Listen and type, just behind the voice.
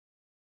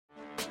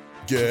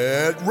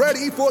Get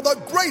ready for the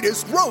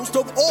greatest roast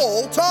of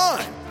all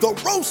time. The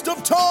Roast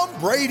of Tom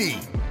Brady.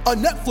 A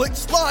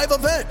Netflix live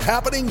event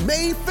happening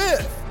May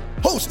 5th.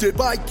 Hosted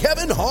by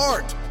Kevin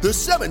Hart. The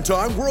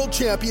 7-time world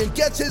champion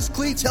gets his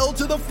cleats held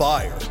to the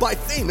fire by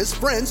famous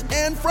friends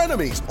and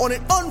frenemies on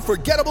an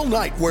unforgettable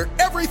night where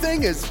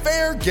everything is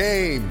fair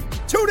game.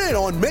 Tune in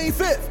on May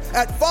 5th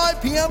at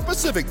 5 p.m.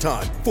 Pacific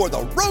time for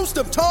the Roast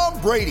of Tom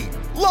Brady.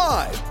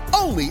 Live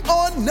only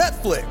on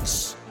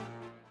Netflix.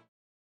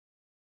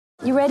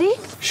 You ready?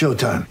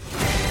 Showtime.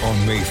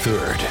 On May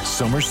 3rd,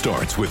 summer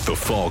starts with The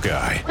Fall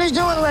Guy. Let's do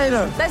it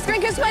later. Let's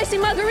drink a spicy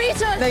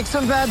margarita. Make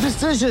some bad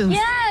decisions.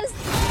 Yes!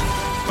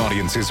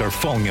 Audiences are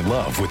falling in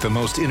love with the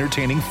most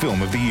entertaining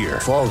film of the year.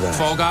 Fall Guy.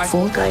 Fall Guy?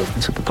 Fall guy.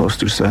 That's what the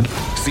poster said.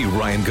 See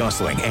Ryan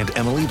Gosling and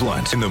Emily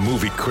Blunt in the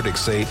movie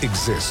critics say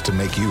exists to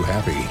make you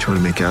happy. Trying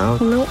to make it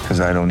out? Nope. Because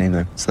I don't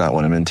either. It's not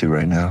what I'm into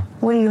right now.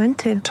 What are you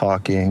into?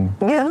 Talking.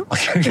 Yeah.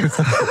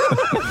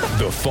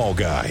 The Fall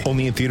Guy.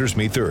 Only in theaters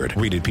May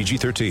 3rd. Rated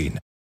PG-13.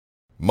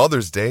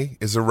 Mother's Day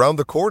is around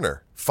the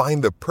corner.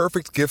 Find the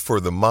perfect gift for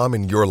the mom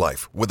in your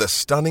life with a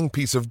stunning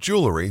piece of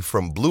jewelry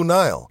from Blue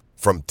Nile.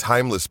 From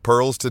timeless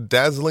pearls to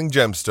dazzling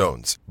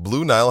gemstones,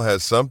 Blue Nile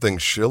has something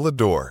she'll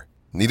adore.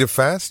 Need it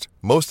fast?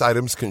 Most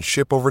items can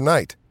ship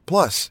overnight.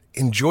 Plus,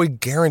 enjoy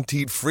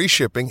guaranteed free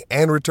shipping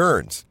and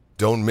returns.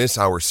 Don't miss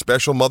our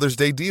special Mother's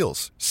Day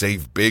deals.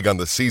 Save big on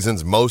the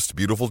season's most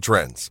beautiful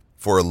trends.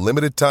 For a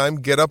limited time,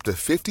 get up to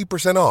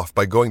 50% off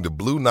by going to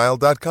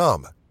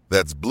BlueNile.com.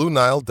 That's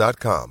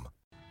BlueNile.com.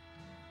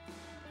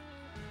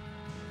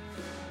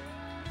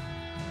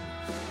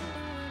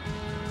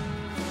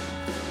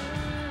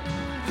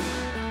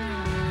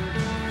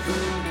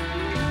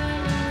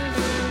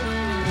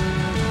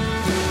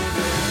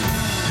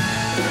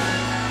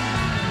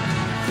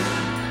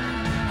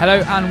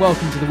 Hello and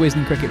welcome to the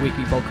Wisden Cricket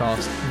Weekly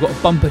podcast. We've got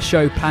a bumper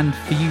show planned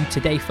for you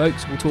today,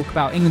 folks. We'll talk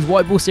about England's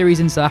white ball series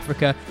in South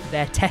Africa,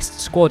 their test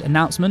squad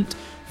announcement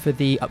for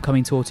the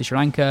upcoming tour to Sri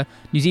Lanka,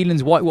 New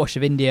Zealand's whitewash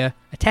of India,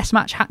 a test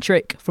match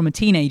hat-trick from a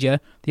teenager,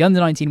 the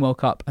Under-19 World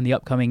Cup and the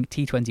upcoming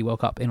T20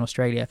 World Cup in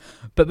Australia.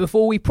 But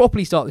before we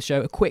properly start the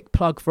show, a quick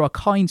plug for our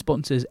kind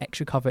sponsors,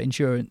 Extra Cover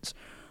Insurance.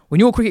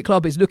 When your cricket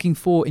club is looking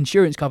for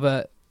insurance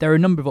cover, there are a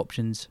number of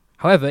options.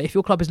 However, if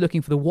your club is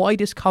looking for the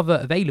widest cover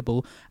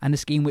available and a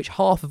scheme which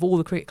half of all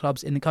the cricket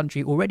clubs in the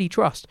country already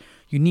trust,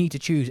 you need to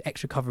choose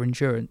Extra Cover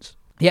Insurance.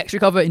 The Extra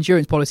Cover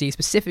Insurance policy is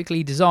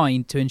specifically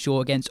designed to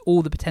ensure against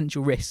all the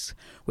potential risks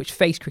which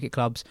face cricket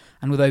clubs,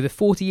 and with over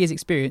 40 years'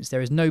 experience,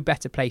 there is no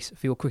better place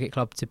for your cricket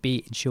club to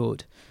be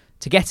insured.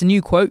 To get a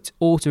new quote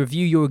or to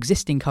review your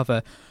existing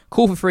cover,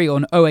 call for free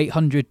on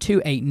 0800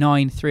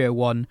 289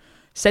 301.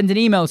 Send an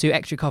email to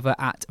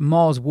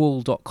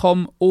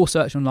extracover@marswall.com or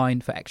search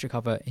online for Extra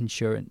Cover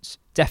Insurance.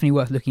 Definitely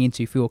worth looking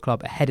into for your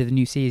club ahead of the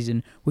new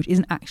season, which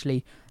isn't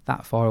actually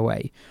that far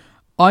away.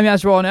 I'm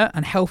Yaz Rana,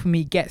 and helping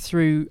me get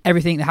through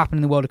everything that happened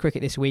in the world of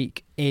cricket this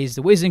week is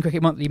the Wisden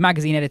Cricket Monthly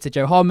magazine editor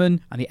Joe Harmon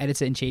and the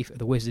editor-in-chief of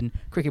the Wisden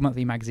Cricket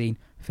Monthly magazine,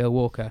 Phil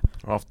Walker.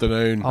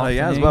 Afternoon. Hi,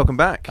 Yaz, welcome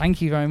back.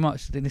 Thank you very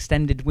much. An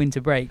extended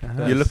winter break.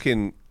 You're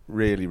looking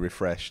really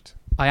refreshed.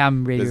 I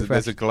am really refreshed.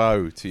 There's a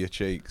glow to your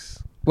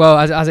cheeks. Well,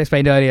 as I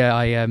explained earlier,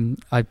 I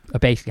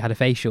basically had a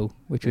facial,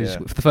 which was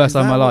for the first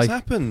time in my life.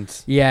 What's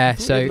happened? Yeah,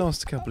 so it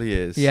lost a couple of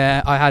years.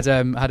 Yeah, I had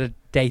a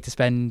day to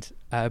spend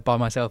by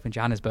myself in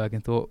Johannesburg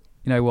and thought,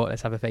 you know what,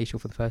 let's have a facial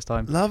for the first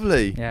time.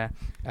 Lovely. Yeah,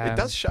 it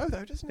does show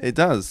though, doesn't it? It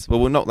does. Well,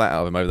 we'll knock that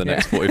out of him over the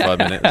next 45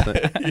 minutes.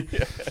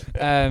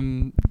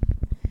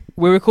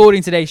 We're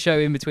recording today's show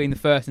in between the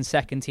first and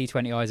second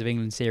T20 Eyes of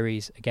England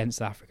series against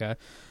South Africa.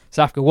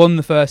 South Africa won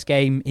the first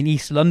game in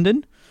East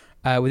London.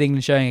 With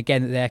England showing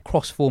again that they're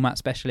cross-format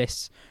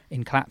specialists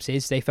in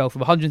collapses. They fell from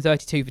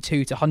 132 for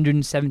 2 to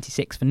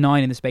 176 for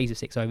 9 in the space of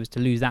 6 overs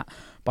to lose that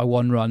by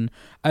 1 run.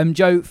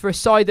 Joe, for a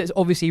side that's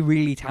obviously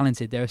really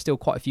talented, there are still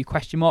quite a few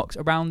question marks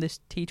around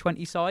this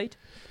T20 side.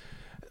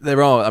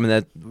 There are. I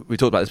mean, we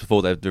talked about this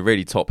before. They're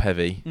really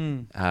top-heavy,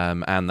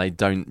 and they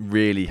don't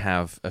really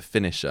have a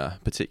finisher,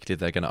 particularly if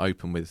they're going to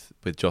open with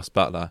Jos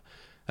Buttler.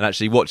 And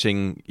actually,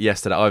 watching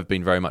yesterday, I've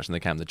been very much in the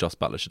camp that Jos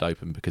Buttler should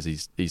open because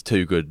he's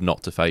too good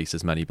not to face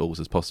as many balls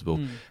as possible,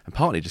 and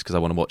partly just because I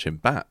want to watch him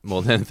bat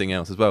more than anything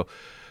else as well.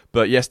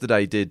 But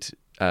yesterday did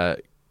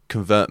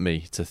convert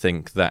me to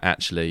think that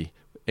actually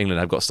England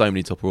have got so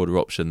many top order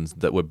options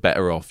that we're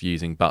better off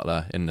using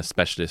Buttler in a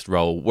specialist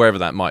role, wherever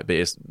that might be.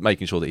 It's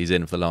making sure that he's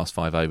in for the last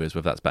 5 overs,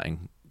 whether that's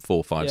batting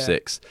 4, 5,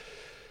 6.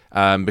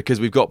 Because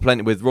we've got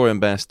plenty with Roy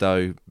and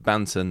Bairstow,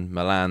 Banton,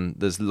 Milan.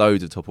 There's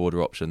loads of top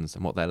order options,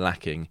 and what they're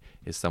lacking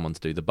is someone to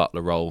do the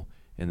Buttler role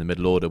in the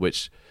middle order,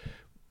 which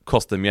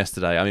cost them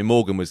yesterday. I mean,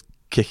 Morgan was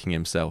kicking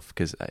himself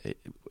because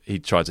he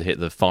tried to hit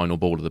the final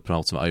ball of the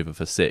penultimate over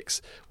for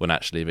 6, when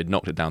actually if he'd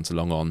knocked it down to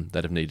long on,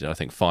 they'd have needed, I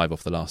think, 5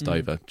 off the last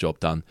over, job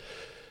done.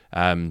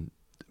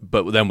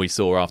 But then we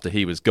saw after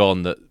he was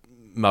gone that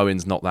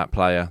Moen's not that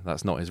player.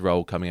 That's not his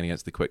role coming in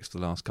against the quicks for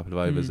the last couple of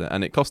overs,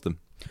 and it cost them.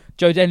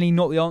 Joe Denley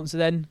not the answer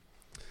then?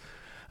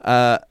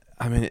 I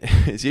I mean,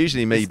 it's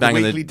usually me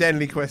banging the weekly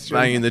Denley question.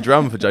 Banging the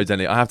drum for Joe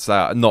Denley. I have to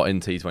say, not in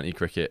T20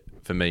 cricket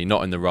for me,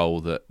 not in the role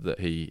that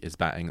he is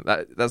batting.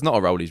 That's not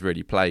a role he's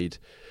really played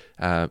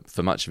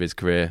for much of his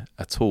career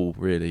at all,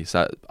 really.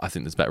 So I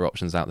think there's better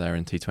options out there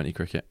in T20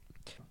 cricket.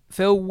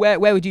 Phil, where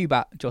would you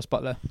bat Jos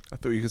Buttler? I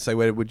thought you could say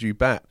where would you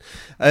bat.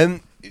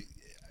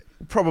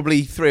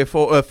 Probably 4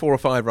 or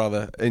 5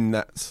 rather, in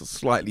that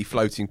slightly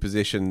floating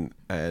position,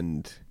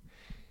 and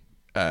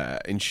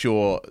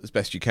ensure as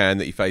best you can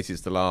that he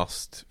faces the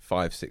last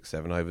 5, 6,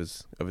 7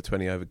 overs of a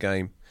 20-over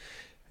game.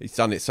 He's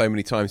done it so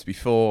many times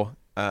before,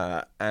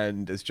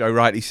 and as Joe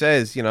rightly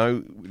says,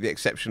 with the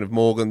exception of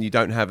Morgan, you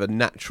don't have a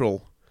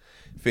natural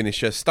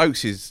finisher.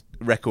 Stokes'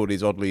 record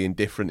is oddly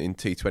indifferent in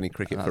T20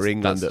 cricket for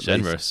England. That's at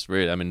generous, least.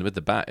 really. I mean, with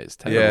the bat, it's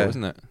terrible,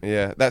 isn't it?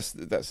 Yeah, that's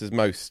the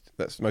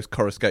most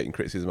coruscating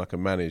criticism I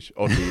can manage.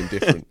 Oddly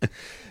indifferent.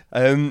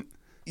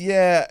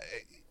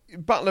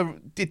 Buttler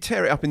did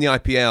tear it up in the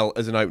IPL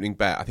as an opening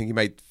bat. I think he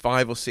made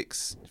 5 or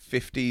 6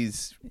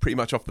 50s pretty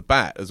much off the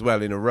bat as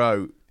well in a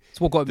row.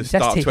 It's what got him the in the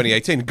test start team. of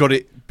 2018. Got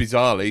it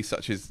bizarrely,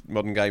 such as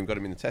modern game got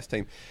him in the test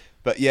team.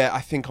 But yeah,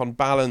 I think on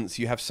balance,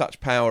 you have such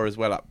power as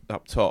well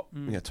up top.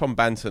 Tom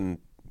Banton,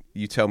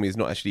 you tell me, is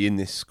not actually in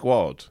this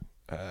squad.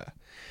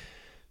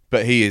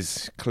 But he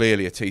is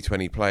clearly a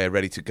T20 player,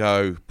 ready to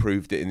go.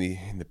 Proved it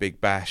in the Big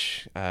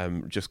Bash,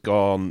 just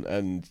gone.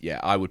 And yeah,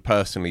 I would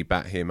personally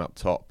bat him up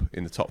top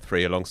in the top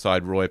 3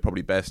 alongside Roy,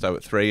 probably Bairstow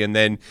at 3, and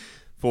then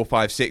 4,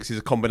 5, 6 is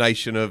a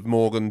combination of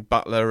Morgan,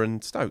 Buttler,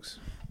 and Stokes.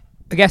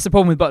 I guess the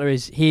problem with Buttler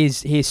is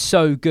he is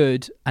so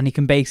good, and he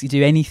can basically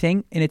do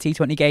anything in a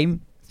T20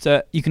 game.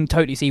 So you can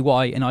totally see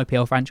why an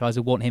IPL franchise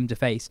would want him to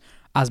face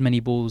as many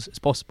balls as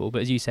possible.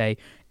 But as you say,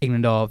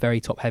 England are very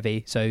top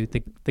heavy, so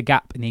the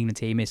gap in the England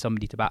team is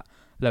somebody to bat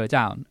lower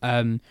down.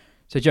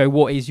 So Joe,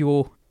 what is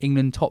your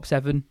England top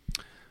 7?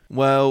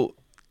 Well,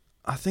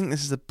 I think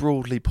this is a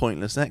broadly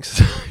pointless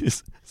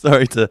exercise.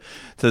 Sorry to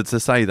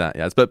say that,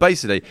 yes. But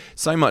basically,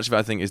 so much of it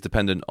I think is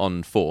dependent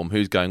on form,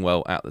 who's going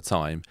well at the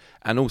time,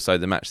 and also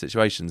the match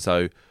situation.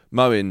 So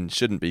Moeen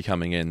shouldn't be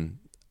coming in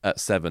at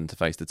 7 to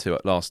face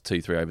the last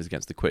 2-3 overs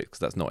against the Quicks, because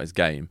that's not his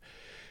game.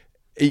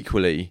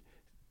 Equally,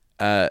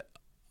 I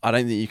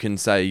don't think you can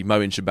say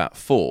Moeen should bat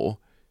 4,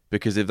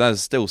 because if there's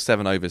still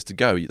 7 overs to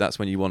go, that's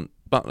when you want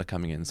Buttler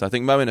coming in. So I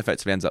think Moeen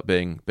effectively ends up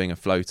being a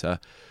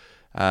floater.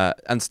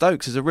 And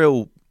Stokes is a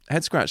real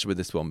head scratcher with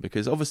this one,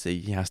 because obviously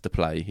he has to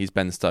play. He's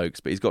Ben Stokes,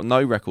 but he's got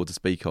no record to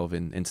speak of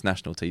in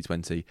international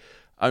T20.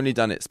 Only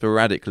done it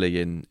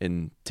sporadically in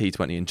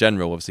T20 in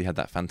general. Obviously had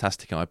that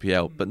fantastic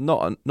IPL, but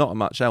not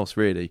much else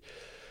really.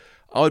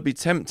 I would be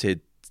tempted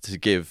to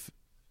give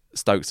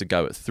Stokes a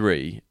go at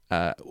 3,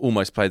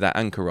 almost play that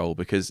anchor role,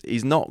 because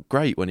he's not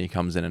great when he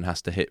comes in and has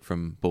to hit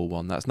from ball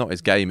 1. That's not his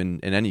game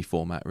in any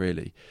format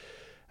really.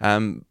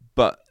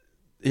 But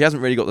he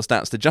hasn't really got the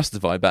stats to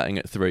justify batting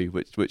at 3,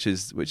 which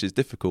is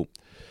difficult.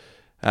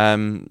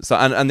 And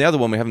the other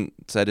one we haven't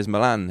said is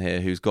Milan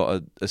here, who's got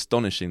an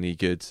astonishingly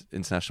good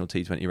international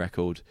T20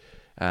 record.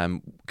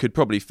 Could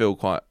probably feel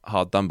quite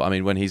hard done, but I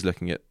mean, when he's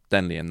looking at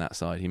Denley and that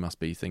side, he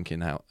must be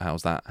thinking,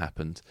 how's that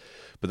happened?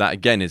 But that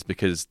again is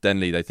because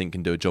Denley they think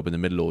can do a job in the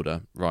middle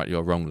order, rightly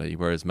or wrongly,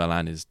 whereas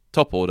Milan is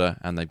top order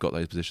and they've got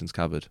those positions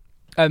covered.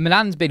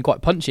 Milan's been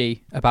quite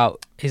punchy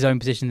about his own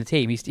position in the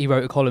team. He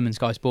wrote a column in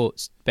Sky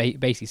Sports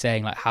basically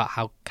saying like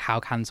how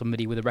can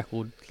somebody with a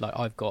record like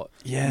I've got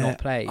not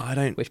play? I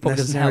don't which probably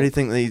necessarily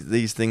think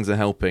these things are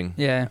helping.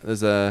 Yeah,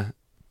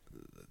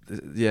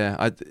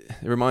 it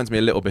reminds me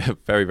a little bit of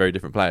very, very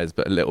different players,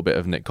 but a little bit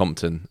of Nick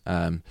Compton,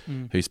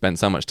 who spent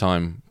so much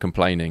time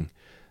complaining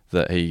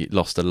that he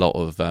lost a lot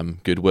of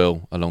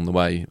goodwill along the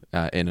way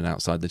in and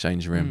outside the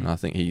changing room. And I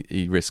think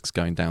he risks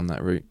going down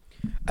that route.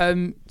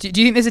 Do you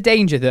think there's a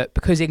danger that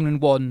because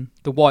England won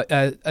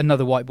the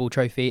another white ball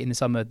trophy in the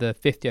summer, the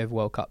 50 over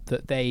World Cup,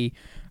 that they,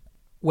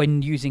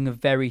 when using a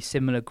very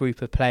similar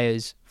group of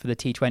players for the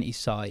T20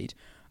 side,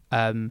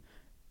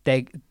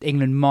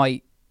 England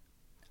might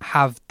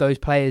have those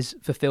players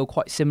fulfill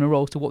quite similar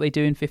roles to what they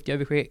do in 50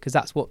 over cricket, because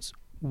that's what's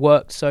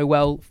worked so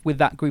well with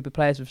that group of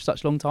players for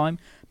such a long time.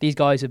 These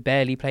guys have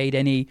barely played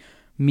any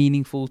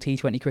meaningful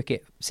T20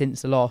 cricket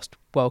since the last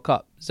World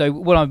Cup. So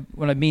what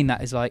I mean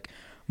that is like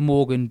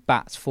Morgan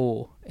bats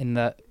 4 in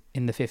the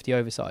 50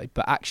 over side,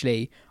 but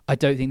actually I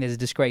don't think there's a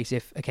disgrace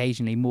if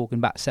occasionally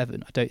Morgan bats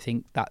 7. I don't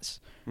think that's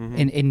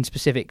in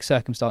specific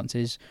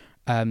circumstances.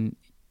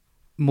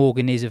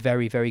 Morgan is a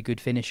very, very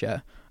good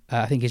finisher.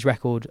 I think his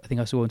record, I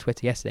think I saw on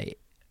Twitter yesterday,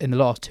 in the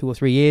last 2 or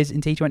 3 years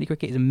in T20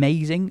 cricket is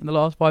amazing in the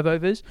last 5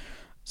 overs.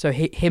 So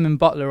him and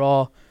Buttler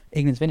are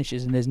England's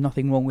finishers, and there's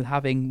nothing wrong with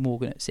having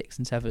Morgan at 6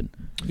 and 7,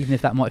 even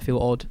if that might feel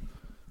odd.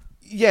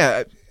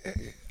 Yeah,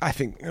 I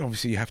think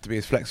obviously you have to be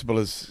as flexible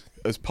as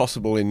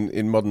possible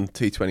in modern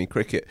T20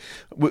 cricket.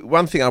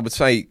 One thing I would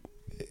say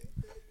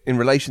in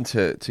relation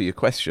to your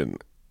question,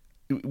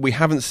 we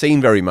haven't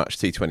seen very much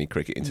T20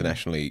 cricket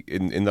internationally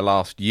in the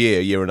last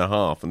year and a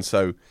half, and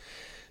so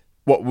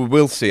what we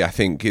will see, I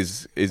think,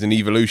 is an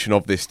evolution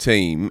of this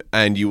team,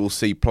 and you will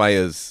see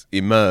players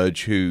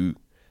emerge who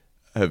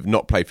have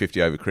not played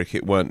 50 over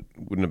cricket wouldn't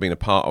have been a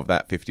part of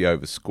that 50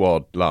 over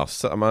squad last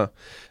summer,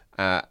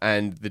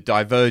 and the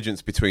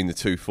divergence between the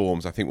two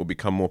forms I think will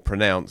become more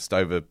pronounced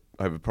over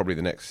probably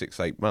the next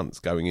 6-8 months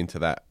going into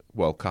that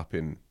World Cup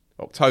in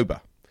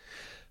October.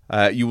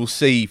 You will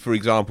see, for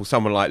example,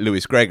 someone like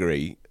Lewis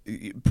Gregory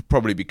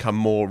probably become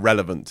more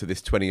relevant to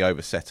this 20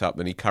 over setup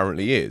than he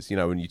currently is. You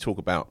know, when you talk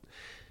about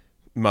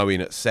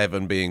Moeen at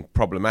 7 being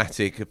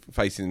problematic,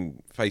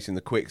 facing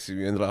the quicks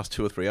in the last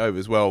 2 or 3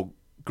 overs, well,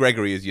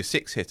 Gregory is your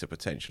 6 hitter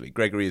potentially.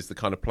 Gregory is the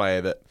kind of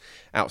player that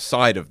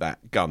outside of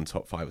that gun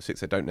top 5 or 6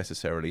 they don't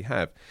necessarily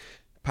have.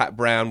 Pat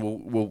Brown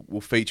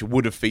will feature,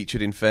 would have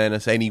featured in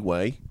fairness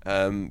anyway,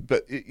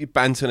 but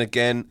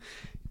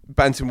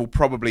Banton will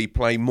probably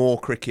play more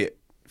cricket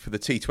for the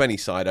T20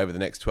 side over the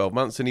next 12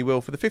 months than he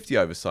will for the 50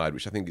 over side,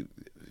 which I think is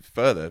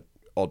further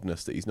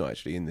oddness that he's not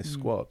actually in this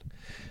squad.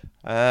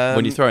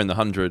 When you throw in the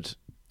 100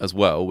 as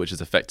well, which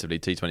is effectively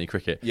T20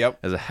 cricket,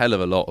 there's a hell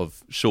of a lot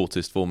of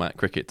shortest format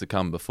cricket to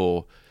come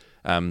before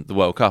the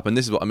World Cup, and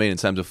this is what I mean in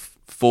terms of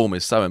form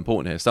is so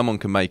important here. Someone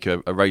can make a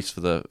race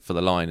for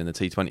the line in the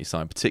T20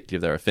 side, particularly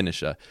if they're a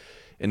finisher,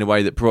 in a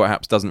way that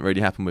perhaps doesn't really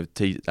happen with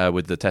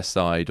the Test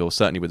side, or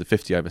certainly with the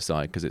 50 over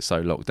side, because it's so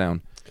locked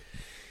down.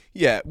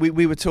 Yeah,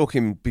 we were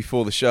talking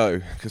before the show,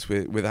 because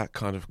we're that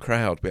kind of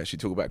crowd. We actually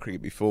talk about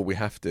cricket before we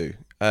have to.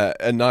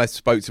 And I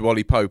spoke to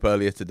Ollie Pope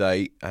earlier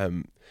today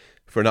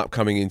for an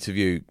upcoming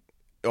interview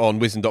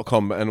on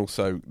Wisden.com and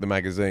also the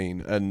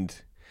magazine. And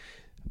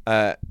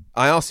I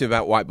asked him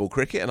about white ball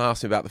cricket, and I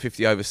asked him about the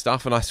 50 over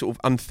stuff, and I sort of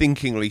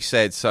unthinkingly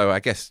said, so I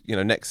guess,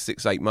 next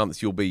 6-8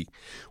 months you'll be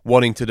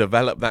wanting to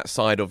develop that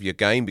side of your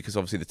game, because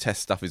obviously the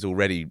Test stuff is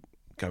already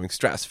going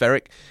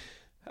stratospheric.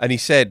 And he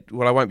said,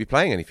 well, I won't be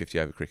playing any 50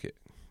 over cricket.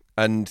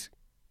 And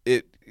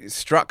it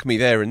struck me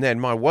there and then,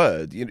 my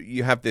word,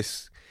 you have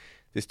this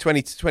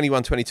 20 to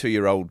 21,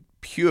 22-year-old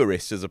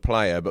purist as a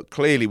player, but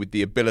clearly with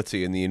the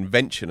ability and the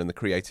invention and the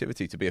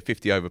creativity to be a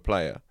 50 over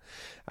player.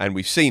 And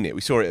we've seen it.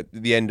 We saw it at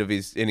the end of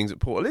his innings at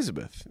Port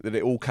Elizabeth, that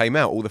it all came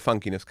out, all the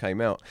funkiness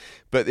came out.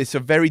 But it's a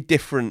very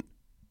different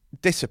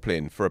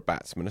discipline for a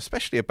batsman,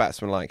 especially a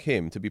batsman like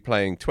him, to be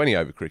playing 20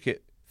 over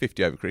cricket,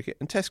 50 over cricket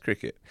and Test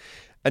cricket.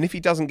 And if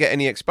he doesn't get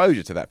any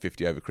exposure to that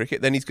 50 over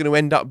cricket, then he's going to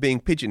end up being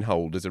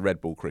pigeonholed as a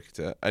red ball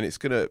cricketer, and it's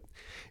going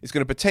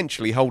to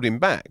potentially hold him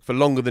back for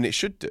longer than it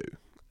should do.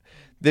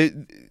 They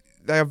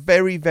are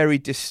very, very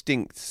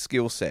distinct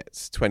skill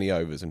sets, 20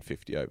 overs and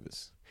 50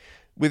 overs.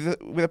 With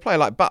a player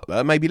like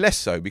Buttler, maybe less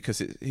so,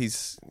 because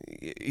he's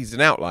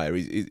an outlier.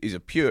 He's a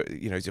pure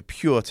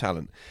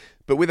talent.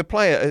 But with a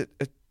player,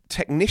 a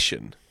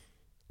technician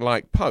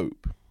like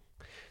Pope,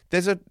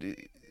 there's a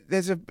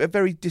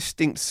very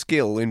distinct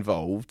skill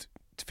involved.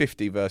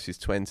 50 versus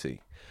 20,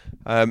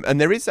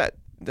 and there is that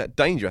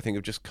danger, I think,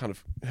 of just kind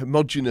of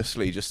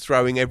homogeneously just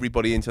throwing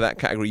everybody into that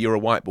category. You're a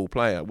white ball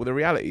player. Well, the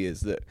reality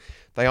is that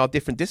they are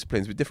different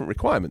disciplines with different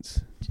requirements.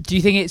 Do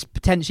you think it's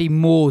potentially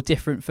more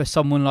different for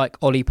someone like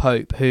Ollie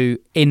Pope, who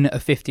in a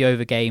 50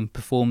 over game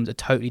performs a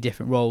totally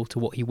different role to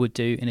what he would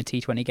do in a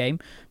T20 game,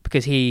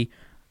 because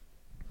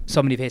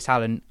somebody of his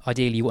talent,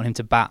 ideally you want him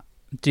to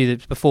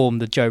perform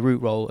the Joe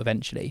Root role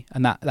eventually,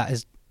 and that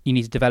is, you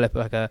need to develop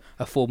like a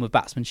form of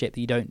batsmanship that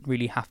you don't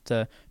really have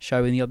to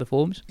show in the other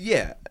forms.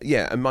 Yeah.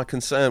 And my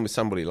concern with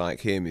somebody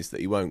like him is that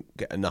he won't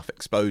get enough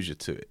exposure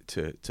to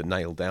it to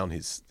nail down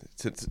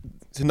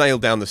to nail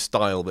down the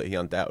style that he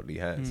undoubtedly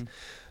has.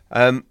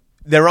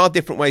 There are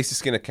different ways to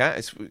skin a cat.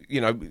 It's,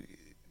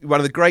 one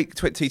of the great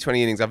T20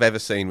 innings I've ever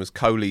seen was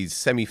Kohli's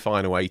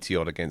semi-final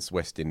 80-odd against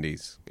West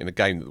Indies in a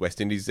game that the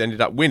West Indies ended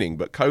up winning.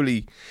 But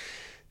Kohli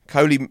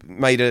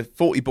made a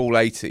 40-ball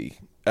 80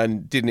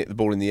 and didn't hit the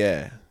ball in the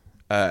air.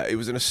 It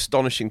was an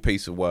astonishing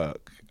piece of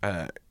work,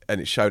 and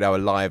it showed how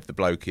alive the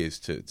bloke is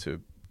to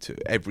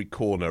every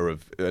corner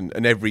of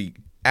and every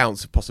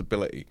ounce of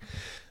possibility.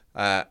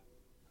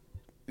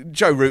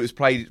 Joe Root has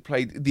played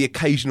the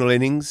occasional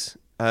innings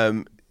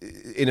in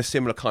a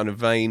similar kind of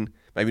vein,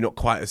 maybe not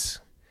quite as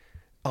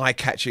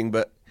eye-catching,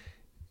 but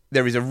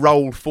there is a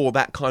role for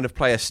that kind of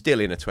player still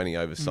in a 20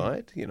 over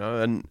side,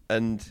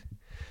 and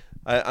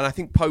I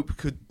think Pope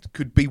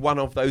could be one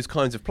of those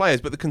kinds of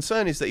players, but the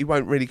concern is that he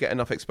won't really get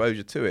enough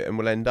exposure to it, and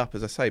will end up,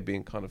 as I say,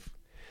 being kind of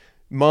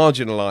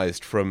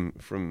marginalised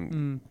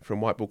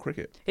from white ball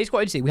cricket. It's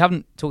quite interesting. We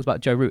haven't talked about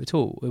Joe Root at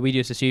all. We're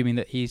just assuming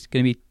that he's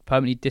going to be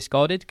permanently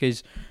discarded,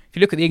 because if you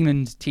look at the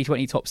England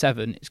T20 top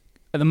 7,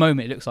 at the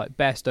moment it looks like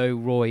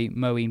Bairstow, Roy,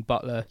 Moeen,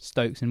 Buttler,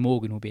 Stokes and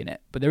Morgan will be in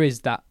it, but there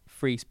is that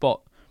free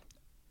spot.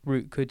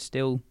 Root could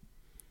still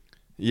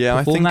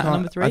perform that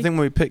number 3. I think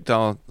when we picked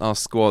our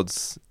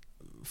squads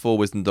for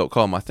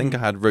Wisden.com, I think I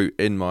had Root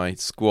in my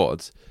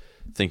squad,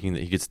 thinking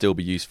that he could still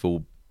be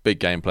useful. Big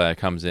game player,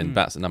 comes in,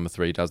 bats at number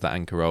 3, does that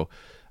anchor role.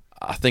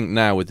 I think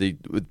now with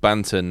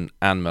Banton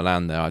and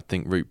Milan there, I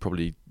think Root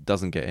probably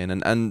doesn't get in,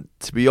 and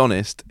to be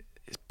honest,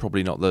 it's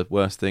probably not the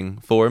worst thing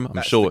for him.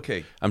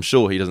 I'm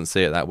sure he doesn't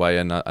see it that way,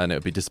 and it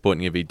would be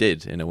disappointing if he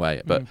did, in a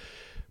way.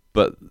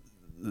 But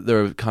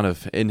there are kind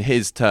of, in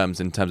terms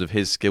of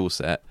his skill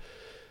set,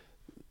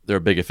 there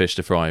are bigger fish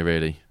to fry,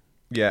 really.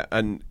 Yeah,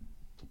 and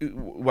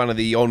one of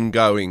the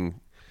ongoing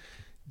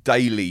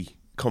daily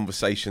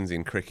conversations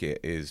in cricket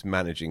is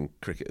managing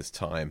cricketers'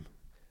 time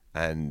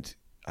and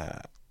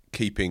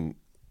keeping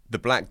the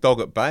black dog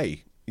at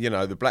bay. You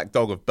know, the black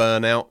dog of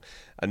burnout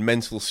and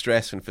mental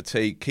stress and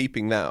fatigue,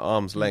 keeping that at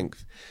arm's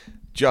length.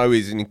 Joe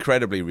is an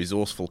incredibly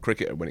resourceful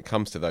cricketer when it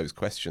comes to those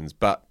questions,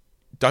 but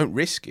don't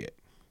risk it.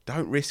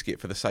 Don't risk it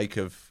for the sake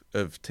of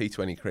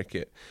T20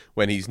 cricket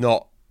when he's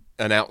not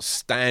an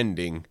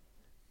outstanding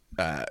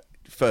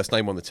first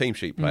name on the team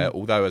sheet player,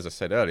 although, as I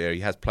said earlier, he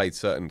has played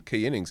certain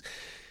key innings.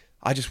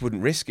 I just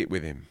wouldn't risk it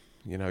with him.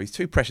 You know, he's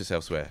too precious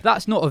elsewhere.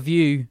 That's not a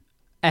view.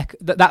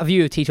 That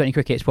view of T20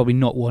 cricket is probably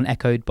not one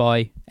echoed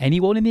by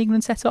anyone in the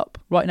England setup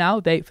right now.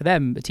 For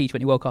them, the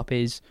T20 World Cup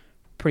is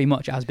pretty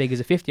much as big as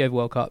a 50-over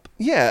World Cup.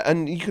 Yeah,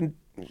 and you can,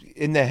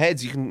 in their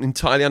heads, you can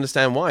entirely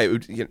understand why.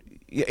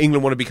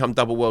 England want to become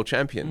double world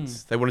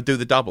champions. They want to do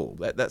the double.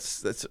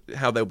 That's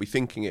how they'll be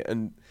thinking it.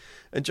 And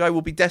Joe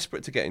will be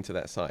desperate to get into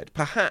that side.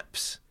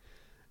 Perhaps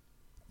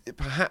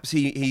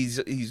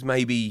he's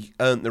maybe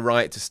earned the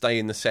right to stay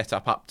in the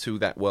setup up to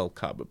that World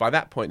Cup. But by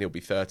that point, he'll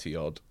be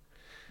 30-odd.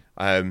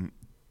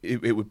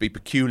 It would be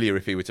peculiar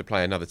if he were to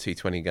play another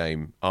T20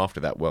 game after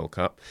that World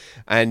Cup.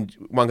 And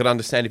one could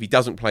understand if he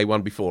doesn't play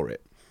one before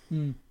it.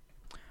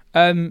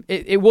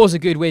 It was a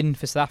good win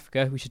for South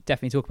Africa. We should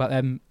definitely talk about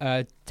them.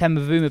 Temba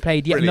Bavuma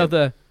played yet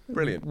another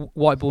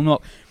white ball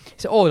knock.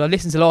 It's odd. I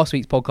listened to last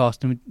week's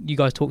podcast and you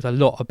guys talked a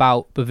lot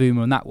about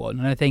Bavuma on that one.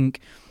 And I think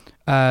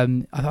I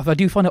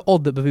do find it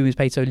odd that Bavuma's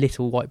played so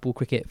little white ball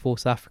cricket for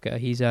South Africa.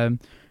 He's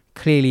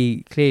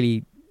clearly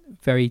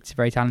very,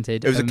 very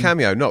talented. It was a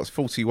cameo, not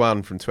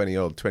 41 from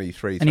 20-odd,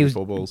 23, 24 and he was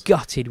balls.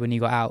 Gutted when he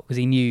got out because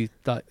he knew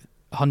that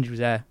 100 was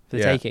there for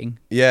the taking.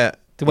 Yeah.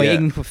 The way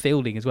England were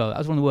fielding as well. That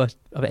was one of the worst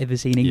I've ever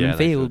seen England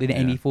field in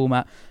any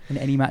format, in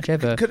any match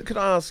ever. Could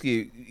I ask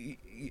you,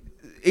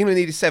 England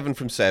needed 7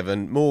 from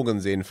 7,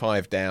 Morgan's in,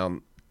 5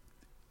 down,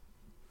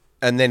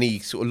 and then he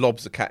sort of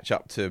lobs the catch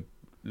up to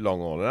long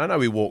on. And I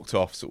know he walked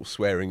off sort of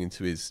swearing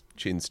into his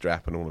chin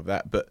strap and all of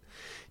that, but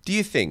do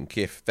you think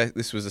if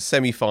this was a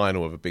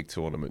semi-final of a big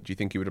tournament, do you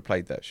think he would have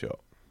played that shot?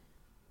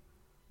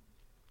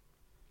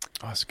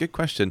 Oh, that's a good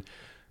question.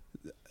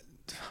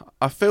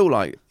 I feel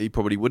like he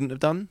probably wouldn't have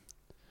done.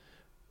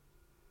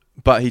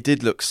 But he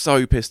did look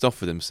so pissed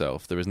off with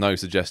himself. There was no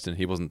suggestion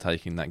he wasn't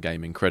taking that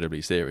game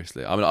incredibly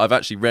seriously. I mean, I've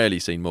actually rarely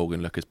seen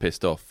Morgan look as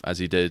pissed off as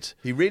he did.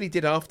 He really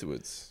did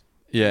afterwards.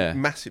 Yeah.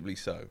 Massively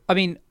so. I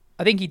mean,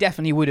 I think he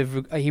definitely would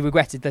have. He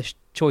regretted the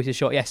choice of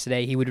shot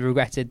yesterday. He would have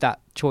regretted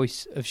that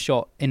choice of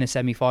shot in a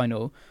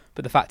semi-final.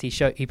 But the fact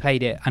he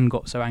played it and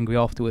got so angry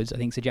afterwards, I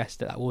think suggests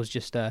that was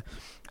just a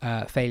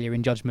failure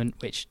in judgment.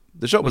 Which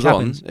the shot was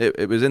on.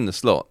 It was in the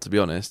slot. To be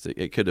honest,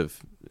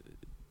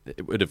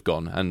 it would have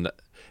gone. And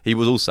he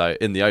was also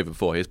in the over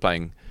before. He was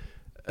playing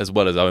as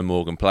well as Owen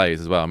Morgan plays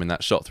as well. I mean,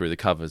 that shot through the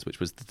covers, which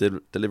was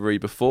the delivery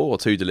before or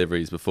 2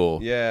 deliveries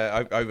before.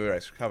 Yeah, over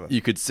extra cover.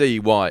 You could see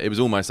why. It was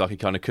almost like he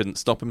kind of couldn't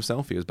stop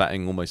himself. He was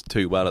batting almost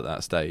too well at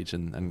that stage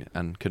and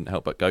couldn't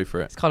help but go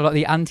for it. It's kind of like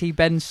the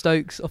anti-Ben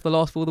Stokes off the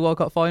last ball of the World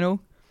Cup final.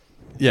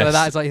 Yes. So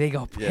that is like you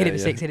think, hit it for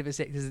 6, hit it for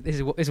 6.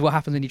 This is what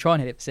happens when you try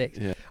and hit it for 6.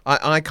 Yeah.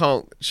 I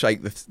can't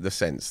shake the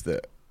sense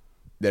that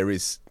there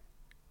is...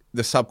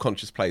 The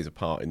subconscious plays a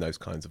part in those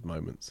kinds of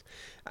moments.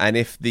 And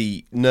if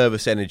the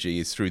nervous energy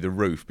is through the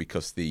roof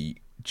because the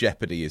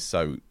jeopardy is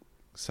so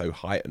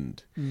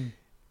heightened,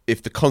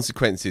 if the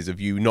consequences of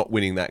you not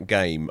winning that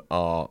game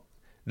are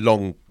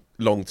long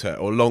term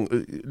or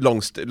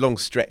long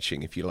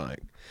stretching, if you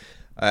like,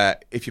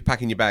 if you're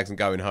packing your bags and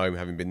going home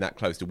having been that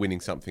close to winning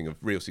something of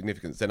real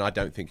significance, then I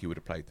don't think he would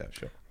have played that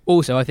shot.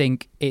 Also, I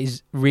think it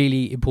is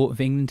really important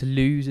for England to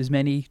lose as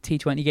many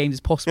T20 games as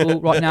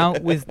possible right now.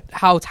 With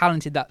how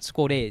talented that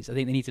squad is, I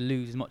think they need to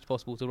lose as much as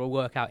possible to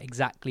work out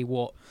exactly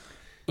what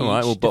each all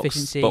right, well,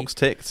 deficiency... box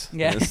ticked.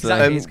 Yeah,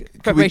 exactly.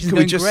 Preparation's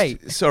going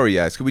great. Sorry,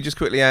 Yaz, could we just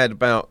quickly add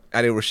about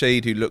Adil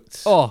Rashid, who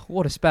looked... Oh,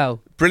 what a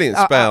spell. Brilliant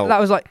spell. That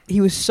was like, he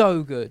was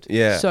so good.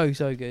 Yeah.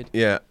 So good.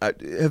 Yeah.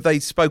 Have they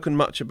spoken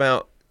much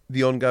about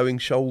the ongoing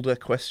shoulder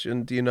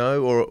question, do you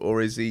know?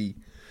 Or is he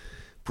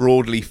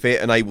broadly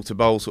fit and able to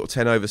bowl sort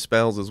of 10-over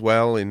spells as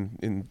well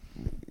in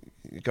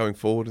going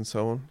forward and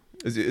so on?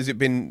 Has it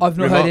been? I've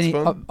not heard any.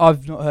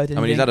 I've not heard anything.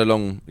 I mean,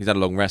 he's had a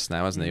long rest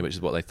now, hasn't he? Which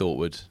is what they thought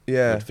would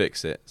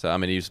fix it. So I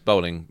mean, he was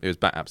bowling. He was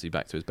absolutely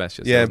back to his best.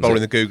 Yeah,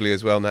 bowling the googly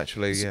as well,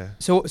 naturally. Yeah.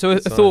 So a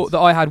thought that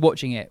I had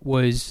watching it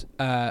was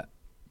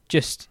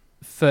just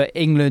for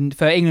England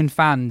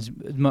fans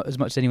as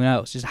much as anyone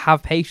else, just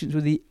have patience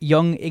with the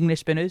young English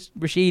spinners.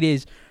 Rashid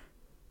is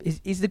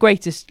the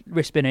greatest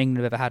wrist spinner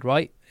England have ever had,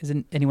 right?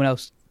 Isn't anyone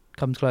else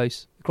comes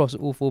close across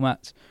all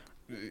formats,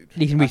 at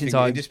least in recent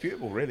times?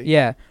 Indisputable, really.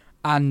 Yeah,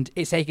 and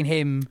it's taken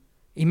him.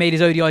 He made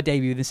his ODI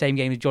debut in the same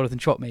game as Jonathan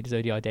Trott made his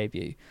ODI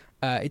debut.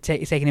 It's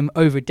taken him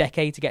over a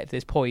decade to get to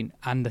this point,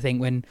 and I think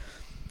when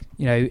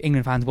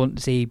England fans want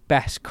to see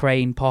Best,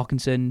 Crane,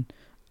 Parkinson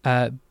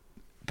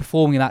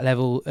performing at that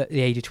level at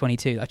the age of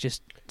 22, that's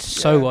just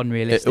so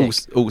unrealistic.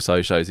 It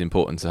also shows the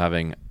importance of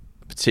having,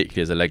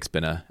 particularly as a leg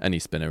spinner, any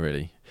spinner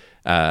really,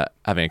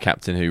 having a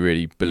captain who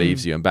really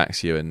believes you and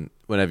backs you. And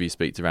whenever you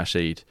speak to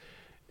Rashid,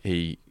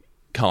 he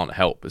can't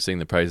help but sing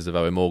the praises of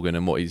Owen Morgan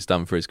and what he's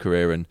done for his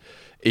career. And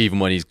even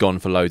when he's gone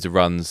for loads of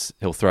runs,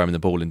 he'll throw him the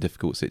ball in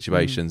difficult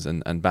situations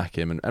and back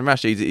him. And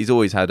Rashid, he's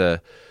always had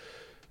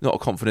not a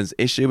confidence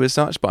issue as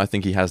such, but I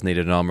think he has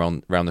needed an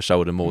arm around the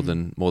shoulder more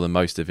than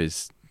most of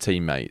his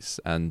teammates.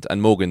 And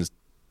Morgan's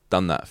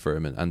done that for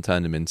him and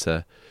turned him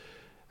into,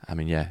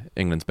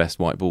 England's best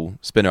white ball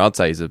spinner. I'd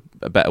say he's a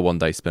better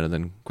one-day spinner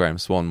than Graham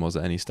Swan was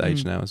at any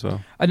stage now as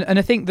well. And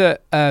I think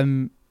that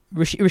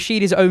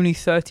Rashid is only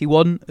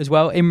 31 as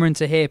well. Imran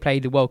Tahir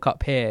played the World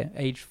Cup here,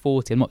 age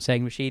 40. I'm not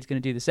saying Rashid's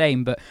going to do the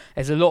same, but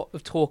there's a lot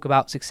of talk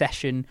about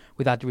succession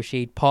with Adil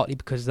Rashid, partly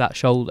because of that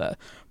shoulder.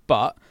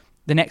 But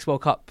the next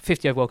World Cup,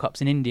 50 World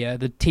Cup's in India.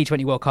 The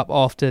T20 World Cup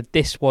after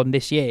this one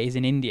this year is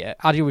in India.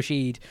 Adil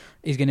Rashid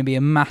is going to be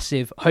a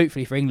massive,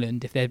 hopefully for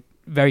England, if they're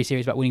very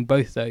serious about winning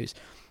both those.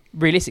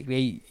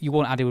 Realistically, you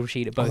want Adil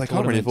Rashid at both they tournaments.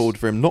 can't really afford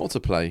for him not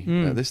to play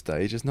at this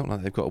stage. It's not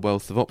like they've got a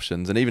wealth of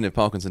options. And even if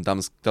Parkinson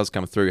does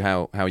come through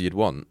how you'd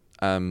want,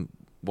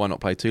 why not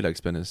play two-leg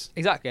spinners?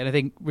 Exactly, and I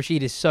think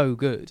Rashid is so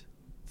good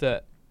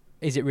that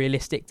is it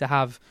realistic to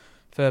have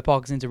for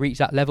Parkinson to reach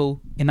that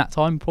level in that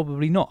time?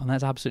 Probably not, and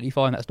that's absolutely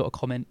fine. That's not a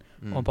comment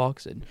on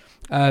Parkinson.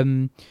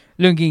 Lungi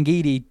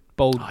Ngidi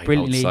bowled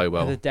brilliantly. So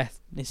well. The death,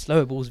 his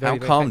slower balls very, how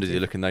very calm effective. did he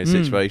look in those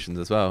situations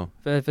as well?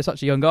 For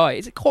such a young guy,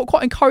 it's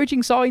quite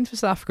encouraging signs for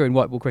South Africa in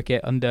white ball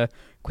cricket under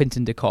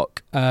Quinton de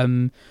Kock.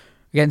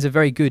 Against a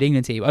very good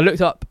England team. I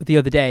looked up the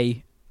other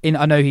day.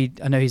 I know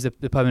he's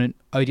the permanent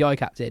ODI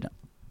captain.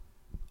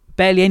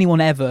 Barely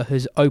anyone ever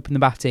has opened the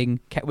batting,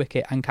 kept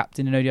wicket, and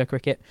captained in ODI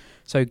cricket.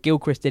 So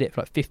Gilchrist did it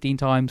for like 15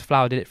 times.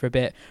 Flower did it for a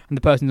bit, and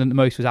the person who done the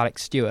most was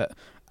Alex Stewart.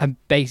 And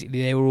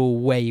basically, they were all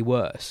way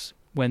worse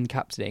when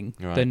captaining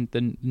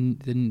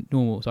than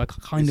normal. So I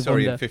kind of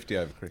wonder in 50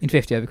 over cricket. In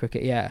 50 over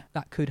cricket, yeah,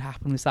 that could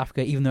happen with South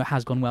Africa, even though it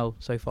has gone well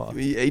so far.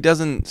 He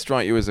doesn't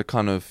strike you as a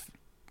kind of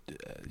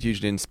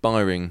hugely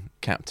inspiring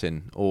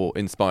captain or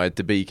inspired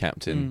to be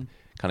captain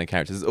kind of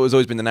character. There's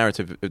always been the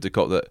narrative of de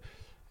Kock that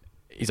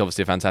he's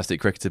obviously a fantastic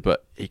cricketer,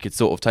 but he could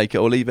sort of take it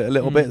or leave it a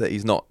little bit. That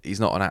he's not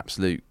an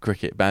absolute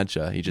cricket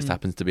badger. He just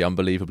happens to be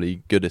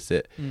unbelievably good at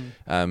it,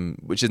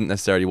 which isn't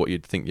necessarily what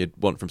you'd think you'd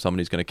want from someone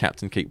who's going to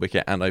captain, keep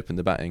wicket, and open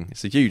the batting.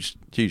 It's a huge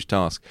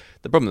task.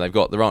 The problem they've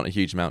got, there aren't a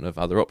huge amount of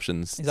other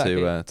options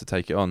to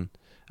take it on.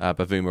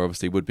 Bavuma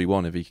obviously would be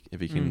one if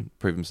he can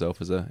prove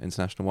himself as an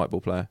international white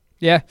ball player.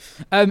 Yeah.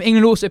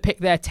 England also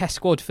picked their test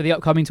squad for the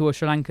upcoming tour of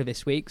Sri Lanka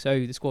this week.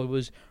 So the squad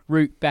was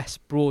Root,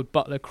 Best, Broad,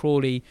 Butler,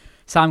 Crawley,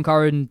 Sam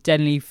Curran,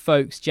 Denley,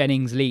 Folkes,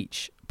 Jennings,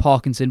 Leach,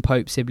 Parkinson,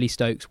 Pope, Sibley,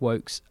 Stokes,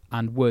 Wokes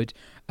and Wood.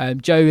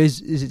 Joe,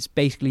 is it's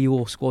basically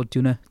your squad. Do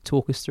you want to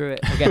talk us through it?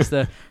 I guess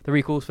the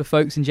recalls for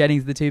Folkes and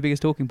Jennings are the two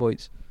biggest talking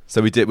points.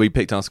 So we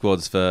picked our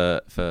squads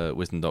for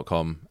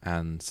Wisden.com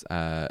and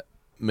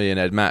me and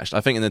Ed matched.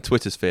 I think in the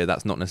Twitter sphere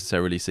that's not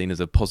necessarily seen as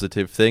a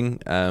positive thing,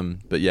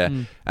 but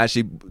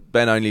actually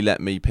Ben only let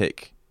me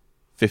pick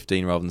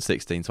 15 rather than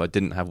 16, so I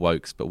didn't have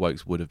Wokes, but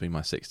Wokes would have been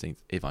my 16th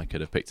if I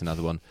could have picked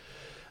another one.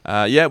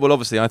 Well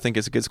obviously I think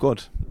it's a good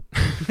squad.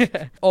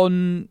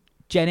 On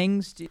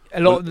Jennings, a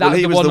lot of that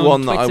he was the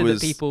one that I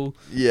was. People...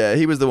 Yeah,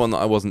 he was the one that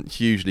I wasn't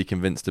hugely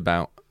convinced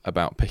about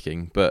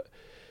picking, but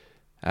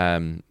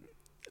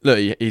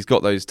look, he's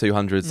got those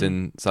 200s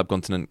in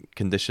subcontinent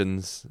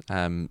conditions.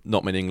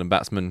 Not many England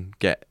batsmen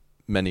get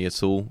many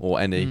at all, or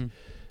any.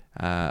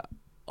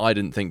 I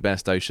didn't think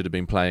Bairstow should have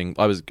been playing.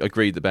 I was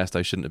agreed that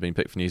Bairstow shouldn't have been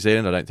picked for New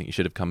Zealand. I don't think he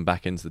should have come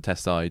back into the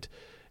Test side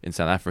in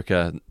South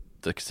Africa.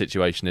 The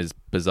situation is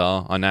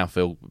bizarre. I now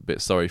feel a bit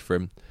sorry for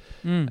him.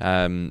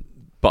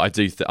 But I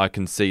do. I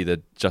can see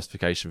the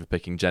justification for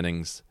picking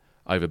Jennings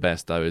over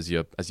Bairstow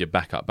as your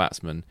backup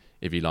batsman,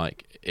 if you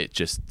like. It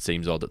just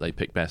seems odd that they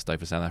picked Bairstow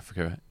for South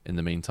Africa in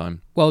the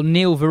meantime. Well,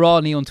 Neil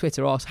Varani on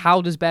Twitter asked,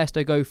 how does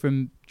Bairstow go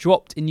from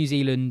dropped in New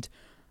Zealand,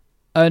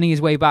 earning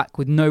his way back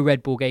with no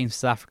red ball games for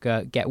South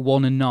Africa, get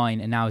 1 and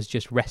 9, and now is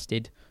just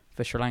rested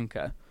for Sri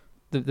Lanka?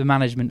 The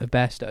management of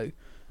Bairstow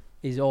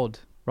is odd,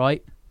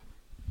 right?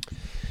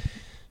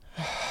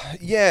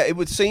 Yeah, it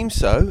would seem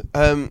so.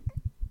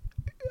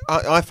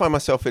 I find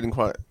myself feeling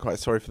quite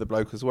sorry for the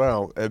bloke as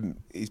well.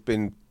 He's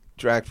been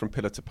dragged from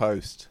pillar to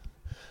post.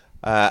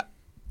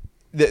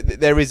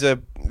 There is a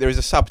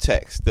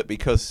subtext that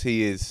because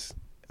he is,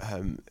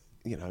 in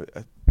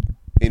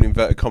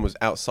inverted commas,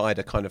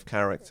 outsider kind of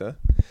character,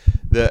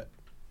 that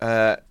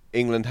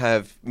England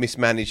have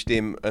mismanaged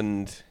him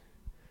and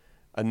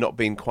not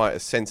been quite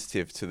as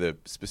sensitive to the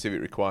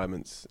specific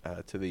requirements,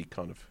 to the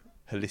kind of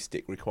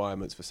holistic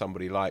requirements for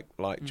somebody like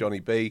Johnny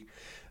B,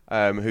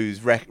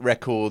 whose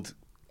record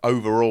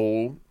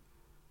overall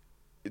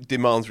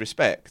demands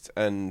respect.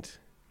 And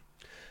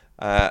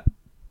I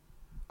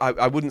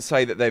wouldn't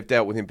say that they've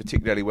dealt with him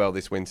particularly well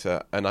this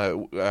winter, and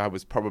I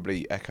was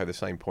probably echo the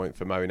same point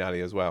for Moeen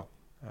Ali as well.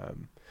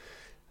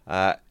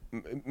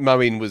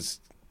 Moeen was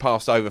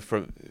passed over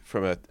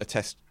from a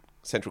Test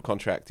central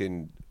contract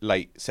in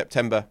late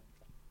September,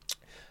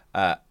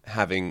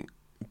 having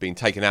been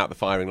taken out the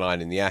firing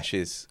line in the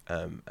Ashes,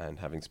 and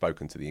having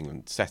spoken to the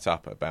England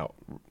setup about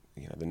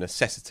the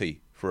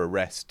necessity for a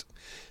rest,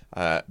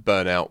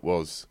 burnout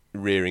was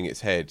rearing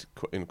its head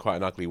in quite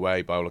an ugly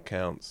way by all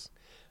accounts.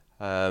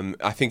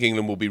 I think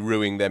England will be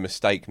ruining their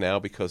mistake now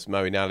because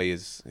Moeen Ali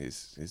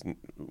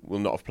will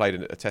not have played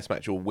a Test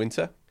match all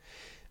winter.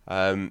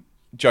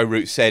 Joe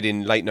Root said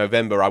in late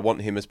November, I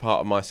want him as part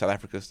of my South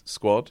Africa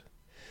squad.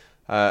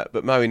 But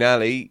Moeen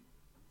Ali,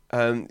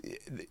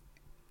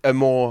 a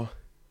more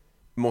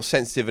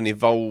sensitive and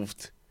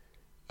evolved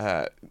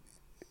kind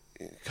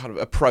of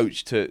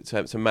approach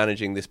to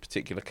managing this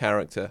particular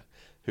character,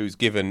 who's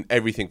given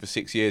everything for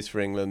 6 years for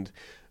England,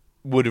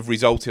 would have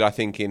resulted, I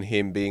think, in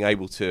him being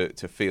able to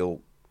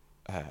feel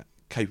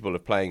capable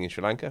of playing in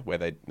Sri Lanka, where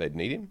they'd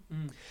need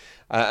him.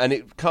 And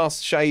it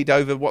casts shade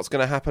over what's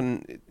going to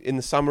happen in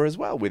the summer as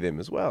well with him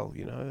as well,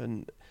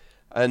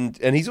 and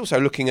he's also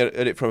looking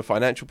at it from a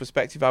financial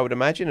perspective, I would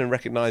imagine, and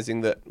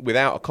recognising that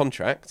without a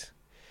contract,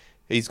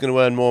 he's going to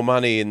earn more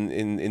money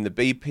in the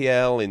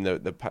BPL, in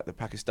the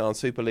Pakistan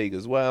Super League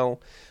as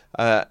well,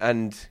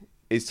 and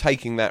is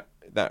taking that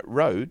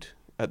road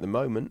at the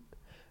moment,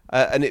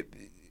 and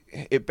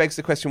it begs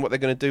the question what they're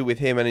going to do with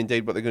him, and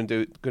indeed what they're going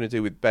to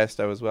do with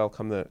Bairstow as well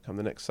come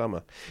the next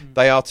summer.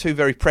 They are two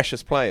very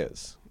precious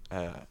players.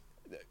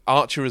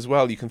 Archer as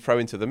well you can throw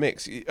into the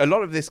mix. A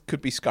lot of this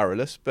could be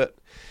scurrilous, but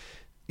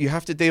you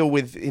have to deal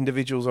with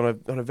individuals on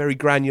a very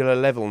granular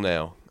level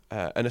now,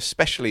 and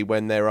especially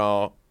when there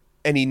are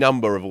any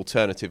number of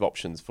alternative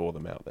options for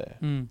them out there.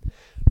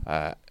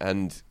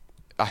 And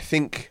I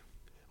think,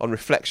 on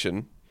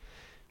reflection,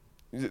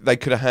 they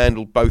could have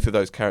handled both of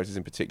those characters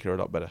in particular a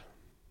lot better.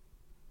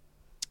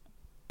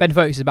 Ben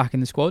Folkes is back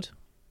in the squad.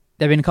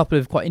 There have been a couple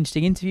of quite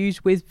interesting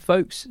interviews with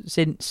Folkes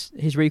since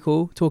his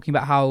recall, talking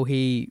about how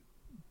he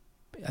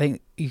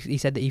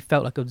said that he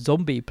felt like a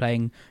zombie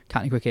playing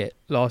county cricket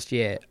last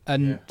year.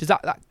 And does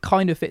that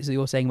kind of fits what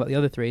you're saying about the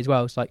other three as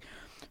well? It's like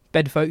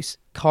Ben Folkes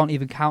can't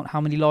even count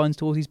how many Lions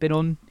tours he's been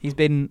on. He's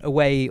been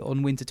away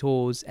on winter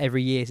tours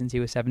every year since he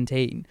was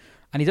 17.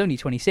 And he's only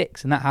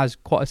 26, and that has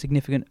quite a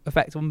significant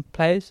effect on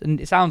players. And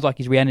it sounds like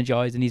he's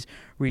re-energised and he's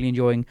really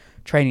enjoying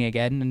training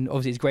again. And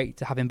obviously it's great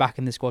to have him back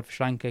in the squad for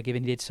Sri Lanka,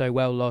 given he did so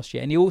well last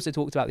year. And he also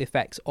talked about the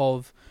effects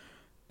of,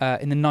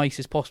 in the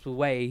nicest possible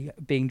way,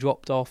 being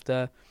dropped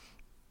after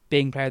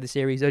being player of the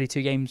series only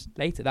 2 games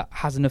later. That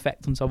has an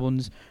effect on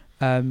someone's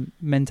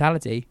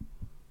mentality.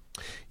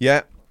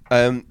 Yeah,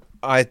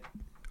 I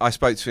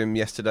spoke to him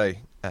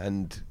yesterday,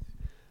 and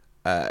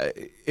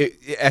it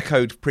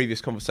echoed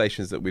previous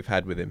conversations that we've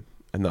had with him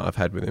and that I've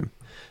had with him.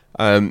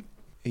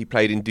 He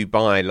played in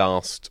Dubai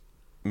last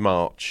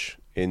March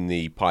in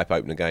the pipe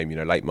opener game,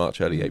 late March,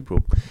 early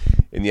April,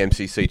 in the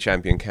MCC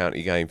Champion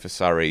County game for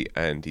Surrey,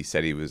 and he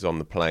said he was on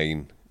the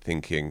plane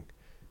thinking,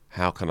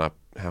 how can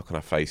I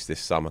face this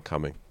summer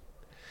coming?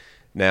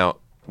 Now,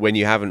 when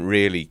you haven't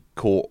really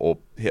caught or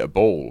hit a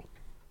ball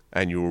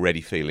and you're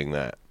already feeling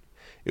that,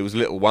 it was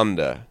little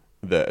wonder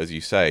that, as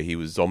you say, he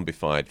was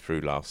zombified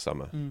through last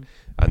summer,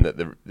 and that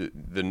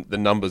the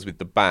numbers with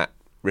the bat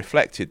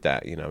reflected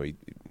that.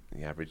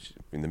 He averaged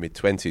in the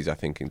mid-20s, I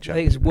think, in Champions. I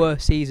think it's his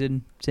worst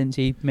season since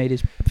he made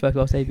his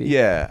first-class debut.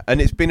 Yeah,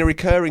 and it's been a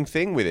recurring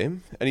thing with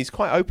him, and he's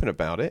quite open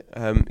about it.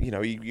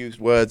 He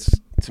used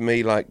words to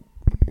me like,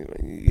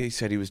 he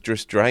said he was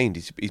just drained.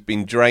 He's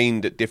been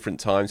drained at different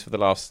times for the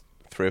last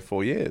 3 or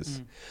 4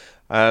 years.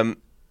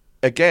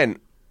 Again,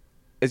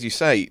 as you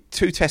say,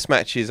 2 test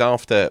matches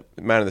after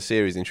Man of the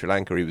Series in Sri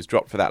Lanka, he was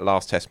dropped for that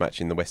last test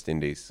match in the West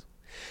Indies.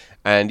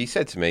 And he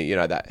said to me,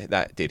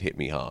 that did hit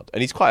me hard.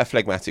 And he's quite a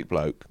phlegmatic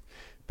bloke,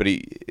 but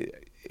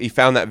he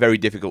found that very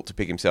difficult to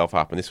pick himself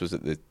up. And this was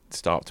at the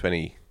start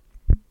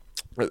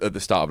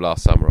of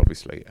last summer,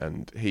 obviously.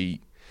 And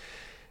he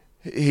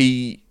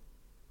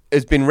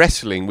has been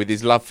wrestling with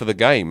his love for the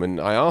game, and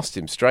I asked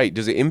him straight,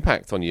 does it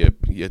impact on your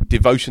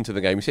devotion to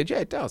the game? He said, yeah,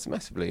 it does,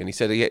 massively. And he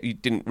said he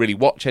didn't really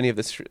watch any of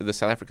the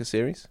South Africa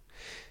series.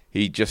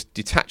 He just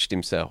detached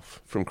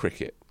himself from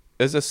cricket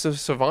as a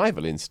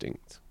survival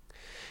instinct.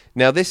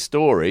 Now, this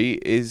story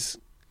is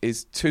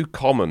too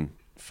common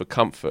for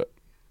comfort.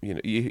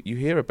 You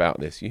hear about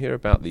this. You hear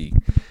about the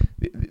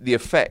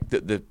effect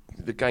that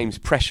the game's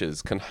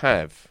pressures can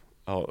have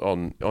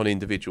on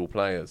individual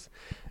players,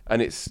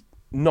 and it's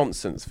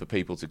nonsense for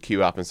people to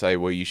queue up and say,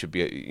 well, you should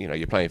be,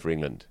 you're playing for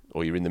England,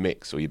 or you're in the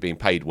mix, or you're being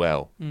paid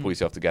well, pull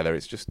yourself together.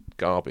 It's just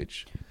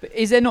garbage. But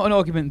is there not an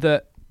argument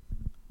that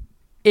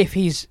if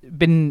he's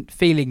been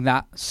feeling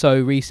that so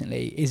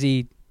recently, is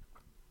he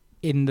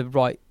in the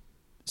right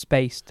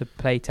space to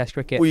play Test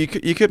cricket? Well, you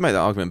could make that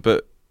argument,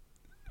 but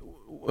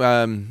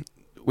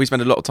we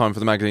spend a lot of time for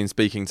the magazine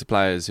speaking to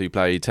players who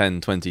played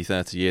 10, 20,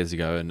 30 years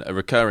ago, and a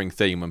recurring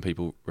theme when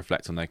people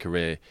reflect on their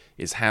career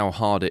is how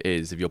hard it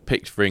is if you're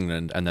picked for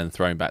England and then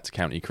thrown back to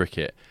county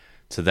cricket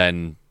to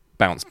then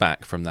bounce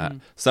back from that.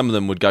 Some of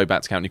them would go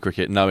back to county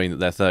cricket knowing that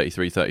they're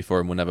 33, 34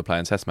 and will never play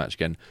in Test match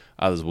again.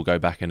 Others will go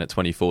back in at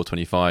 24,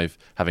 25,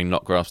 having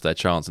not grasped their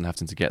chance and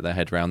having to get their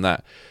head around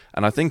that.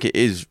 And I think it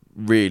is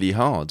really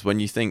hard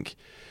when you think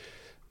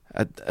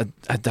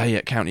a day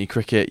at county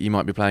cricket, you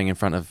might be playing in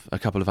front of a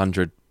couple of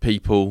hundred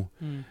people.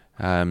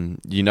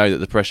 You know that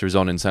the pressure is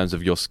on in terms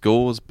of your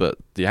scores, but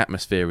the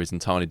atmosphere is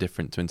entirely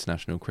different to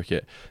international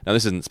cricket. Now,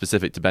 this isn't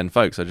specific to Ben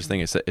Foakes. I just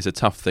think it's a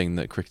tough thing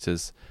that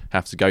cricketers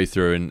have to go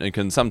through, and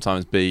can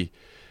sometimes be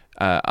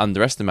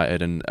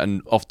underestimated.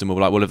 And often we'll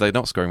be like, well, if they're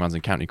not scoring runs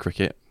in county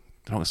cricket,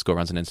 they're not going to score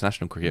runs in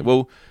international cricket.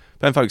 Well,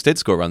 Ben Foakes did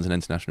score runs in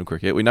international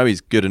cricket. We know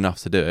he's good enough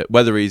to do it.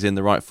 Whether he's in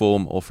the right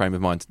form or frame of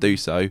mind to do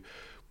so,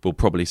 we'll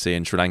probably see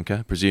in Sri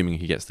Lanka, presuming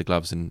he gets the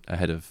gloves in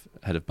ahead of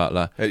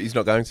Buttler. He's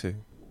not going to.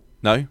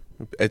 No?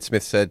 Ed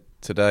Smith said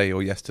today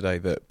or yesterday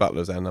that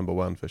Butler's our number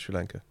one for Sri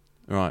Lanka.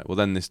 Right, well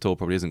then this tour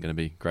probably isn't going to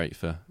be great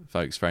for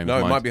Foakes' frame of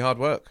mind. No, it might be hard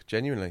work,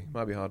 genuinely. It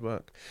might be hard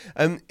work.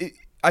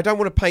 I don't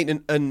want to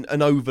paint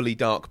an overly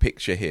dark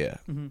picture here.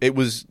 It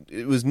was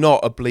not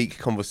a bleak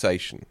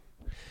conversation.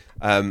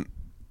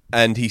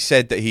 And he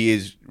said that he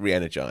is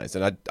re-energised,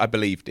 and I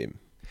believed him.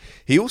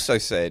 He also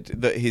said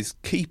that his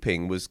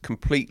keeping was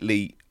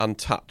completely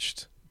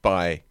untouched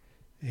by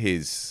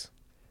his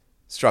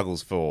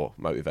struggles for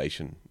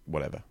motivation,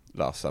 whatever,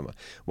 last summer.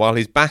 While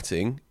his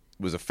batting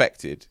was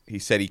affected, he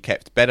said he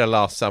kept better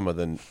last summer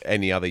than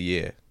any other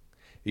year.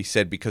 He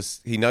said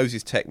because he knows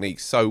his technique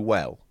so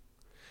well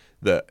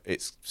that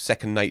it's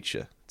second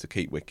nature to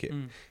keep wicket.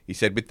 He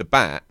said with the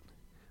bat,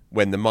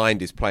 when the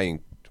mind is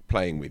playing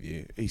with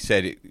you, he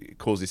said it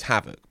causes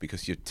havoc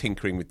because you're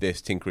tinkering with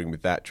this, tinkering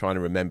with that, trying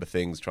to remember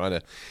things, trying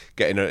to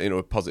get in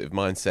a positive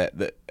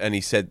mindset. And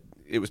he said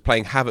it was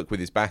playing havoc with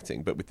his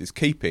batting, but with his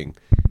keeping,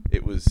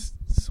 it was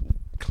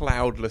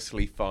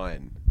cloudlessly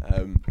fine.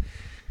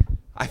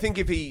 I think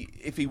if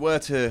he were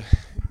to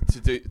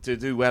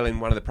do well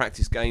in one of the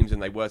practice games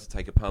and they were to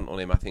take a punt on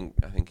him, I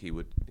think he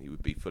would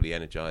be fully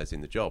energised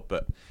in the job.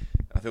 But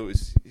I thought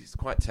it's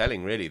quite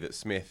telling, really, that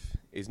Smith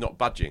is not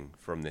budging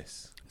from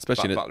this.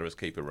 Especially Butler as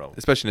keeper role.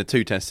 Especially in a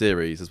 2-test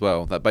series as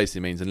well. That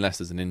basically means unless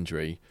there's an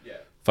injury,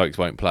 Foakes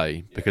won't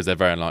play because they're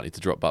very unlikely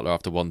to drop Butler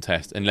after one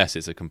test unless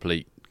it's a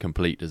complete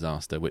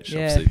disaster, which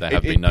obviously they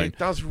have been known. It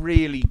does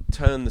really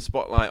turn the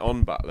spotlight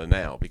on Butler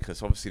now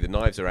because obviously the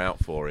knives are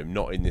out for him,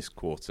 not in this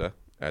quarter,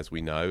 as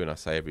we know, and I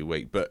say every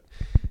week, but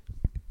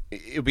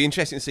it'll be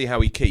interesting to see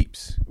how he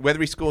keeps. Whether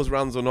he scores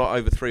runs or not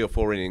over 3 or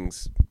 4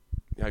 innings,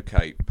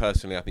 okay,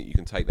 personally I think you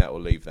can take that or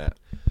leave that.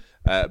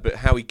 But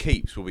how he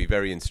keeps will be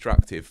very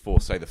instructive for,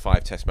 say, the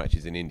 5 test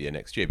matches in India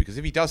next year. Because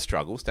if he does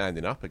struggle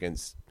standing up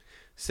against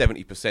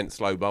 70%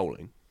 slow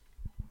bowling,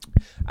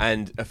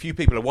 and a few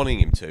people are wanting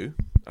him to,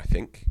 I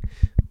think,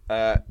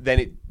 then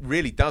it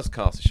really does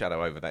cast a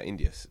shadow over that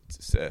India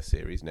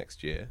series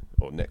next year,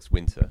 or next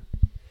winter.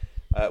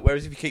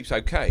 Whereas if he keeps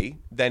okay,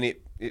 then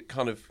it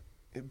kind of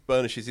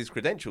burnishes his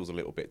credentials a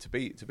little bit to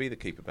be the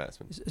keeper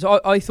batsman. So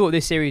I thought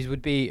this series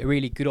would be a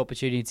really good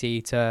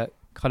opportunity to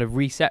kind of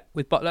reset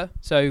with Butler.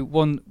 So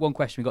one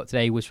question we got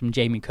today was from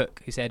Jamie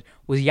Cook, who said,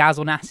 was Yaz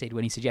on acid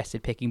when he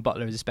suggested picking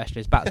Butler as a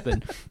specialist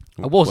batsman?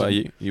 I wasn't.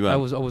 Well, you were. I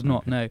was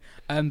not, no.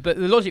 But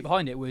the logic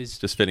behind it was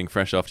just feeling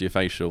fresh after your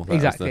facial.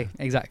 Exactly.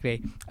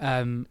 Actually,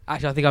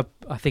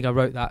 I think I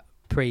wrote that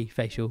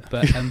pre-facial,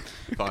 but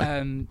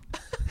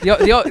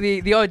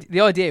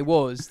the idea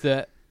was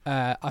that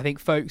I think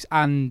Foakes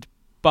and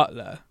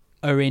Butler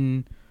are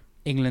in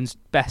England's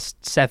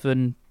best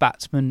 7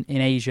 batsmen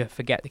in Asia.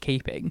 Forget the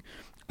keeping.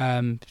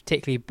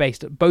 Particularly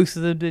based on both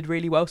of them did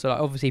really well. So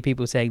obviously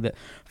people are saying that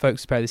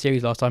Foakes played the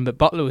series last time, but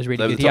Butler was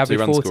really good. They were the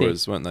top 2 run 40.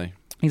 scorers, weren't they?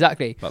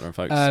 Exactly. Butler and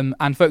Foakes.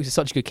 And Foakes is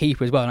such a good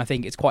keeper as well, and I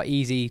think it's quite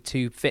easy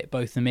to fit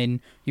both of them in.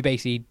 You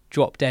basically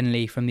drop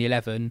Denley from the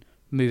 11,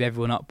 move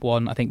everyone up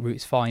 1. I think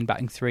Root's fine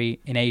batting 3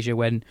 in Asia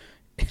when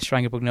Sri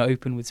Lanka going to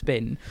open with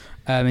spin.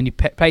 And you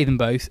play them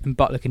both, and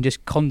Butler can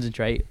just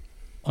concentrate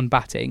on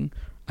batting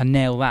and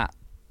nail that,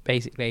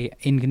 basically,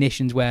 in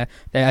conditions where,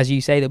 as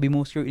you say, there'll be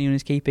more scrutiny on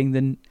his keeping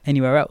than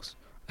anywhere else.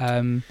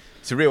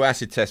 It's a real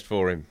acid test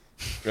for him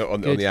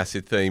on the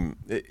acid theme.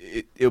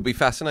 It'll be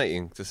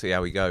fascinating to see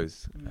how he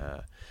goes.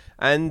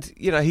 And,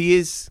 you know,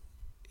 he's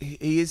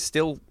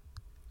still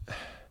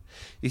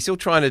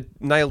trying to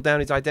nail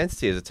down his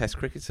identity as a Test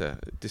cricketer,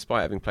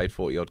 despite having played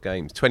 40-odd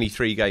games,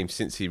 23 games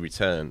since he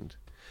returned.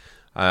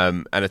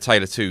 And a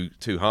tale of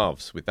two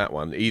halves with that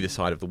one, either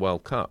side of the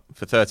World Cup.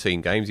 For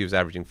 13 games, he was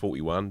averaging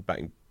 41,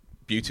 batting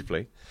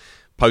beautifully.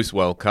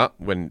 Post-World Cup,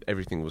 when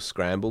everything was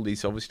scrambled,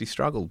 he's obviously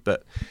struggled.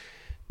 But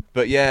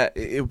yeah,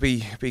 it'll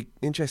be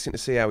interesting to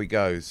see how he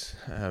goes.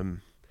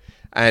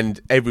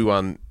 And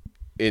everyone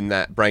in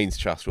that Brains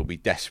Trust will be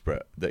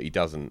desperate that he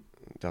doesn't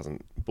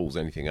balls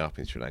anything up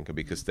in Sri Lanka,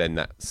 because then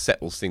that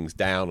settles things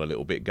down a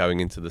little bit going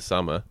into the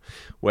summer,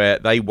 where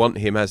they want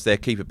him as their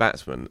keeper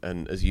batsman.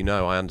 And as you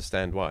know, I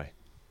understand why.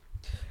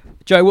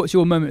 Joe, what's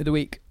your moment of the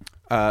week?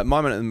 My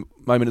moment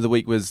of the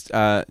week was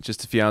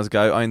just a few hours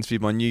ago. I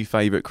interviewed my new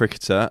favourite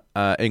cricketer,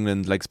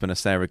 England leg spinner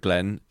Sarah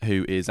Glenn,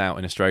 who is out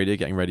in Australia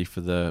getting ready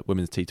for the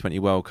Women's T20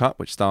 World Cup,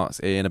 which starts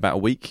in about a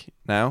week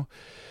now.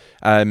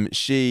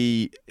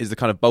 She is the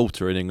kind of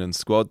bolter in England's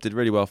squad. Did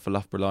really well for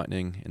Loughborough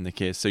Lightning in the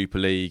Kia Super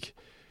League.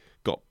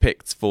 got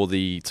picked for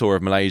the Tour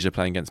of Malaysia,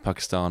 playing against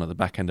Pakistan at the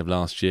back end of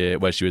last year,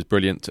 where she was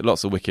brilliant, took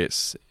lots of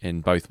wickets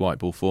in both white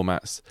ball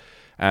formats,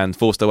 and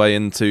forced her way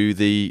into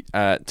the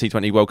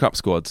T20 World Cup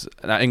squad.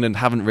 Now, England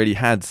haven't really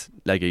had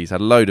leggies, had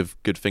a load of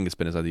good finger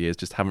spinners over the years,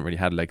 just haven't really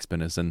had leg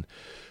spinners. And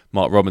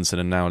Mark Robinson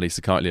and now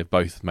Lisa Keightley have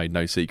both made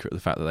no secret of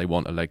the fact that they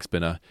want a leg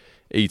spinner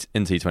in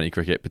T20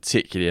 cricket,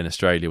 particularly in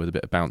Australia with a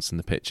bit of bounce in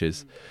the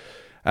pitches.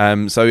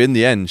 So in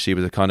the end, she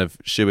was a kind of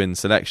shoe-in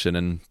selection,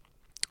 and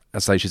I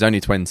say she's only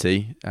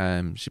 20.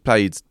 She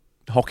played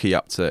hockey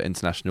up to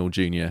international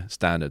junior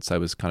standard, so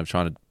was kind of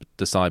trying to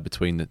decide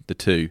between the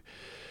two.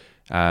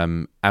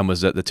 And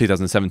was at the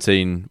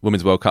 2017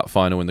 Women's World Cup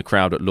final in the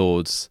crowd at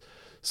Lord's,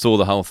 saw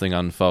the whole thing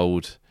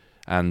unfold,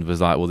 and was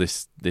like, well,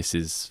 this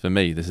is for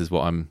me, this is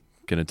what I'm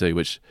going to do.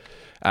 Which,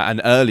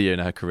 and earlier in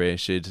her career,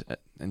 she'd,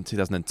 in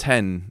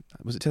 2010,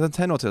 was it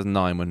 2010 or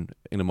 2009 when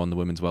England won the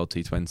Women's World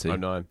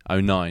T20?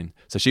 09.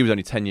 So she was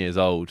only 10 years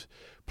old,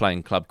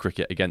 playing club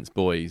cricket against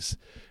boys.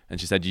 And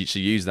she said she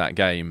used that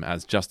game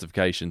as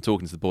justification,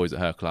 talking to the boys at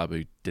her club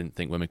who didn't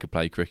think women could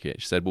play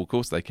cricket. She said, well, of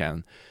course they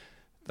can.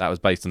 That was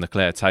based on the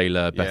Claire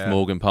Taylor, Beth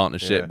Morgan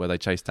partnership, where they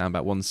chased down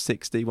about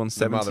 160,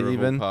 170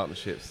 even.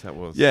 Partnerships, that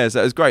was. Yeah,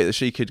 so it was great that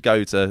she could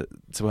go to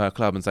her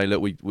club and say,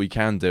 look, we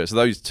can do it. So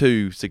those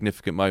two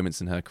significant moments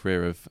in her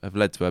career have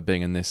led to her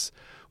being in this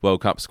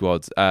World Cup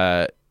squad.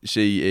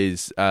 She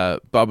is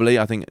bubbly.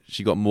 I think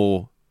she got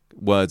more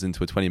words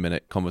into a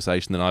 20-minute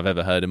conversation than I've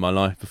ever heard in my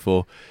life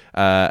before.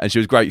 And she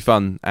was great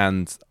fun,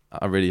 and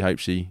I really hope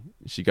she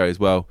goes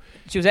well.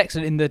 She was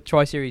excellent in the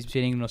tri-series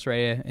between England,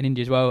 Australia and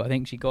India as well. I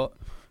think she got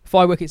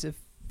 5 wickets at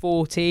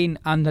 14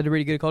 and had a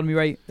really good economy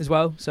rate as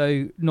well.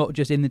 So not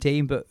just in the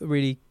team, but a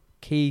really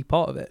key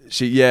part of it.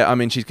 She's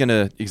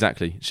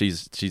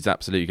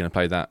absolutely gonna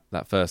play that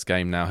first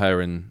game now.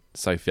 Her and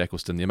Sophie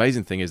Ecclestone. The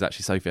amazing thing is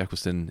actually Sophie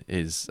Ecclestone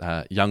is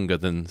younger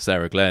than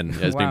Sarah Glenn.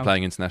 Has been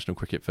playing international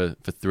cricket for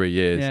 3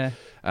 years.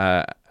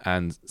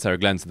 And Sarah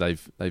Glenn, so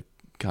they've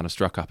kind of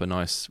struck up a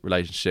nice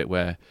relationship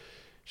where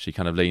she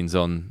kind of leans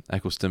on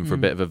Ecclestone for a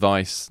bit of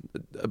advice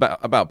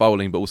about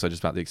bowling, but also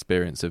just about the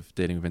experience of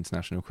dealing with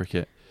international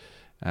cricket.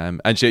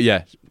 And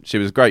she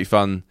was great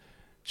fun.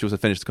 She also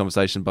finished the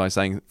conversation by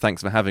saying,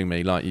 thanks for having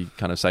me, like you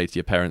kind of say to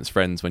your parents'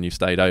 friends when you've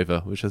stayed over,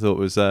 which I thought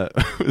was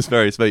was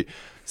very sweet.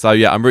 So,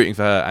 yeah, I'm rooting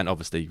for her and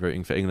obviously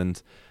rooting for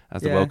England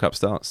as the World Cup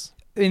starts.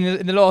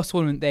 In the last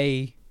tournament,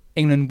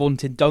 England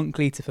wanted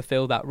Dunkley to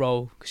fulfil that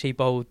role because she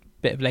bowled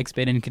a bit of leg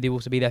spin and could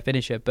also be their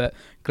finisher. But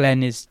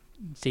Glenn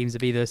seems to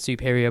be the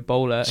superior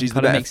bowler. She's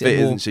the better fit,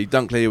 isn't she?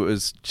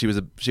 Dunkley, she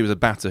was a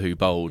batter who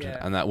bowled,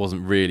 and that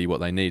wasn't really what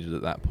they needed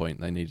at that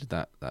point. They needed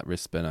that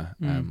wrist spinner,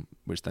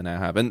 which they now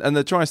have. And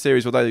the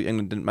tri-series, although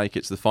England didn't make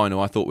it to the final,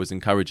 I thought was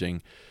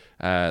encouraging.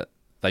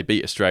 They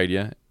beat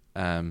Australia.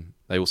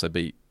 They also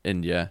beat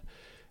India.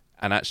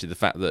 And actually, the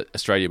fact that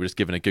Australia were just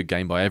given a good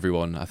game by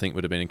everyone, I think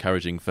would have been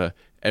encouraging for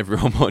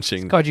everyone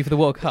watching. Encouraging for the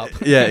World Cup.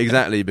 Yeah,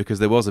 exactly, because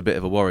there was a bit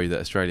of a worry that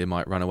Australia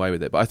might run away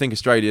with it. But I think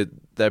Australia,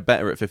 they're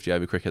better at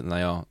 50-over cricket than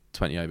they are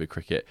 20-over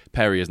cricket.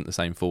 Perry isn't the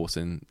same force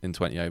in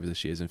 20 overs as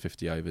she is in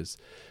 50 overs.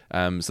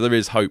 So there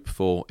is hope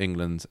for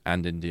England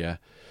and India.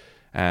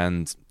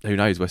 And who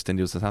knows, West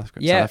Indies or South Africa.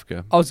 Yeah, South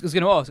Africa. I was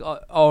going to ask,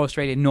 are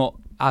Australia not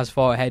as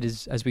far ahead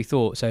as we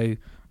thought? So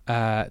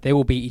they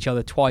all beat each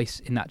other twice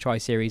in that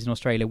tri-series, and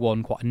Australia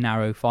won quite a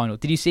narrow final.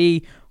 Did you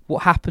see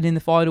what happened in the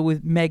final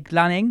with Meg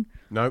Lanning?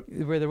 No.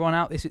 Where they run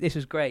out? This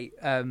was great.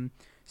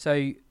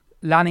 So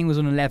Lanning was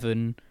on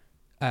 11,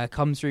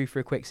 comes through for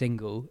a quick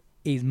single,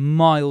 is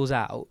miles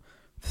out,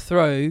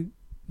 throw,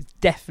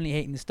 definitely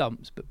hitting the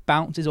stumps, but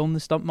bounces on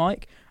the stump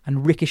mic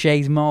and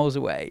ricochets miles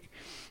away.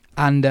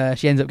 And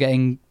she ends up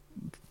getting,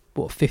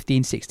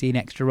 15, 16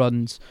 extra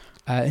runs.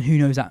 And who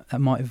knows, that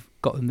might have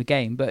got them the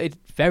game. But it's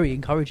very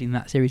encouraging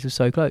that series was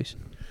so close.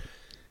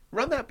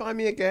 Run that by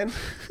me again.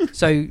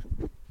 So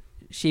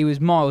she was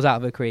miles out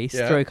of her crease,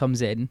 throw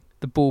comes in,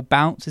 the ball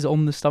bounces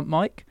on the stump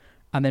mic,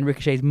 and then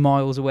ricochets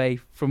miles away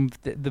from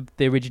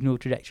the original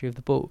trajectory of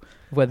the ball,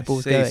 where the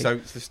ball's going. So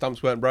the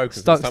stumps weren't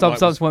broken.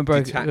 Stumps weren't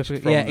broken.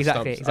 Yeah,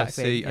 exactly. I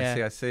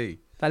see.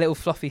 That little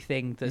fluffy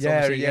thing. That's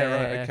right.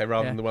 Okay,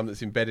 rather than the one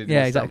that's embedded. Yeah,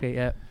 in the exactly.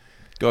 stump. Yeah.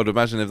 God,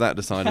 imagine if that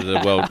decided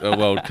a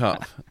World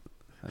Cup.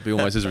 That'd be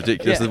almost as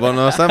ridiculous as the one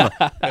last summer.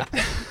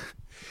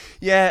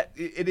 Yeah,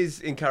 it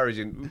is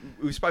encouraging.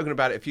 We've spoken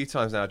about it a few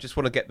times now. I just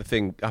want to get the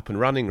thing up and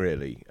running,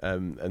 really,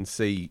 and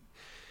see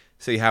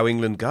how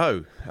England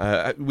go.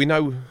 We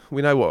know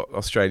what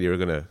Australia are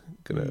going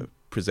to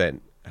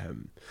present.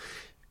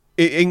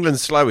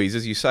 England's slowies,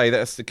 as you say,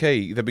 that's the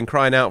key. They've been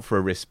crying out for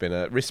a wrist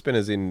spinner. Wrist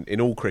spinners in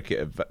all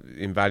cricket are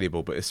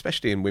invaluable, but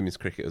especially in women's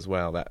cricket as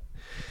well.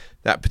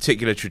 That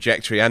particular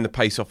trajectory and the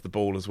pace off the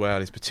ball as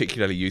well is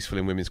particularly useful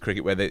in women's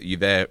cricket, where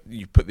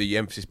you put the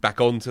emphasis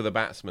back onto the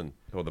batsman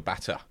or the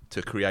batter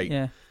to create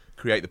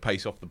the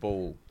pace off the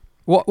ball.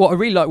 What I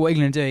really like what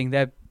England are doing,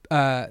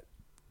 they're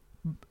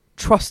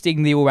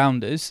trusting the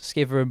all-rounders,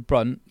 Skiver and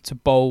Brunt, to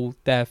bowl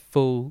their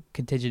full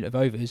contingent of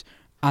overs,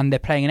 and they're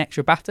playing an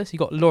extra batter. So you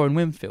got Lauren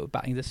Winfield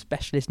batting the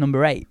specialist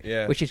number 8,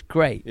 which is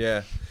great.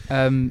 Yeah,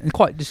 and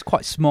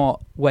quite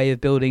smart way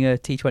of building a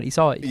T20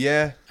 side.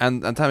 Yeah,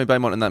 and Tammy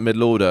Beaumont in that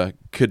middle order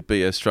could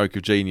be a stroke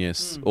of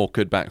genius or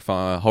could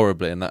backfire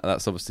horribly, and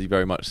that's obviously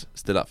very much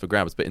still up for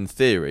grabs. But in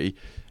theory,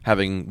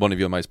 having one of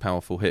your most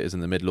powerful hitters in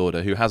the middle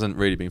order who hasn't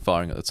really been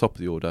firing at the top of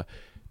the order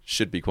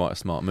should be quite a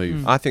smart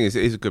move. I think it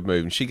is a good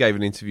move. And she gave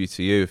an interview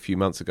to you a few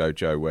months ago,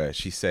 Joe, where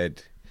she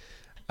said,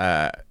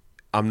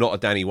 I'm not a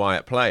Danny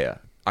Wyatt player.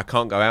 I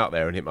can't go out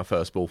there and hit my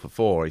first ball for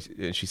 4.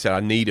 And she said, I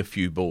need a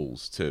few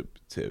balls to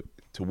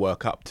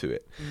work up to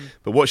it.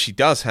 But what she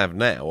does have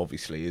now,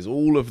 obviously, is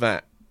all of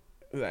that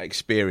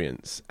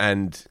experience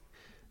and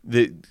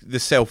the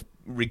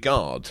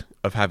self-regard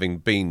of having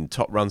been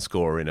top run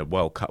scorer in a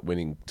World Cup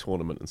winning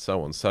tournament and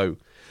so on. So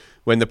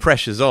when the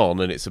pressure's on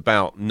and it's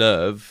about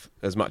nerve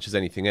as much as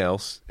anything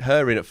else,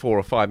 her in at 4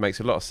 or 5 makes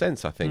a lot of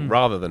sense, I think,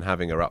 rather than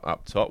having her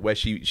up top where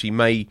she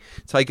may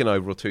take an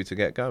over or 2 to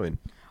get going.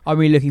 I'm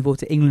really looking forward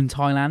to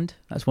England-Thailand.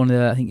 That's one of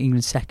I think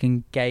England's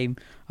second game.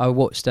 I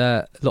watched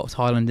a lot of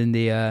Thailand in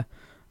the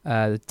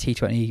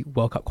T20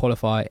 World Cup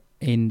qualifier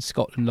in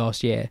Scotland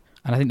last year,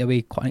 and I think they'll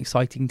be quite an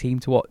exciting team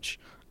to watch.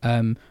 I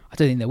don't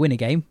think they'll win a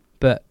game,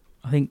 but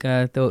I think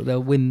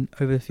they'll win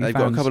over a few They've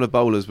fans. got a couple of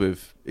bowlers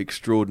with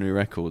extraordinary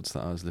records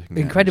that I was looking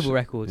at. Incredible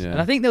records. Yeah.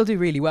 And I think they'll do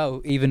really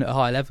well, even at a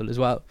high level as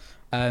well.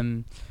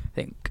 I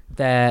think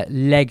their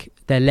leg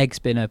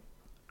spinner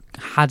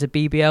had a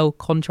BBL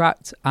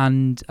contract,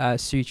 and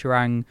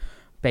Suturang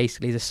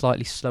basically is a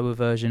slightly slower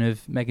version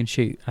of Megan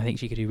Shute. I think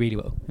she could do really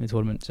well in the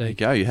tournament. So there you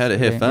go, you heard it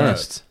here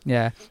first.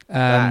 Yeah.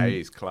 That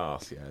is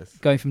class, yes.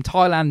 Going from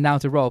Thailand now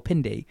to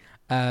Rawalpindi.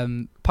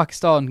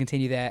 Pakistan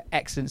continue their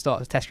excellent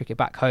start to Test cricket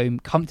back home,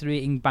 comfortably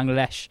beating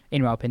Bangladesh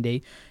in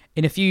Rawalpindi.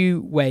 In a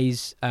few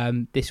ways,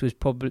 this is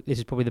probably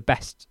the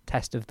best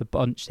Test of the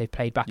bunch they've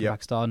played back in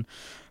Pakistan.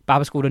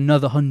 Babar scored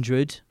another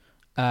 100.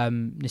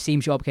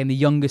 Naseem Shah became the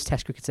youngest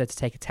Test cricketer to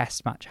take a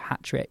Test match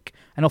hat-trick.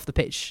 And off the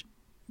pitch,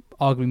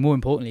 arguably more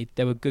importantly,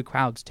 there were good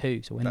crowds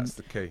too. So that's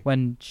the key.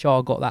 When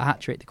Shah got that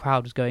hat-trick, the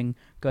crowd was going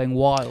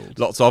wild.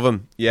 Lots of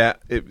them, yeah.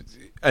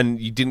 And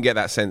you didn't get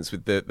that sense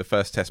with the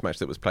first Test match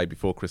that was played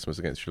before Christmas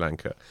against Sri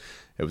Lanka.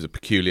 It was a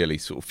peculiarly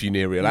sort of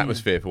funereal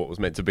atmosphere for what was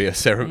meant to be a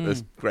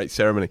great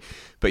ceremony.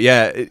 But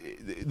yeah,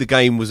 the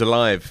game was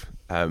alive,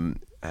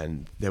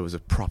 and there was a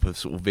proper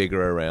sort of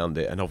vigour around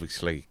it. And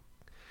obviously,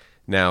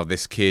 now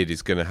this kid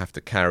is going to have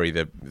to carry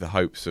the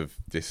hopes of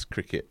this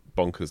cricket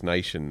bonkers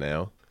nation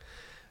now.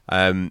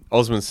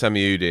 Osman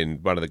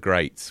Samiuddin, one of the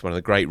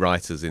great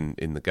writers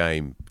in the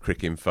game,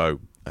 Cricinfo,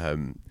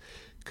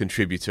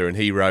 contributor, and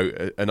he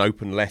wrote an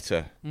open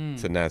letter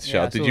to Naz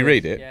Shah. Did you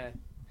read it? Yeah.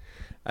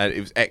 And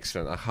it was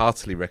excellent. I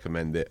heartily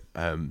recommend it.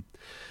 A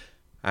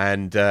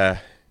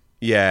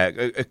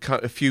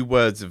few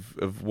words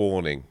of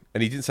warning.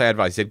 And he didn't say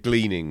advice. He said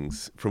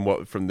gleanings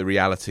from the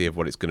reality of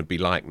what it's going to be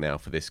like now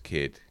for this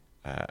kid.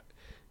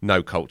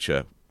 No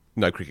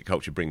cricket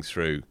culture brings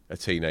through a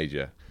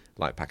teenager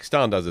like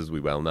Pakistan does, as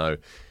we well know.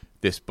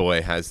 This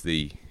boy has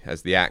the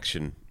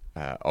action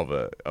of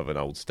an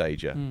old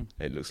stager.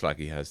 It looks like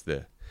he has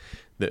the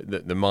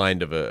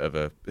mind of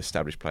a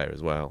established player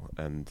as well,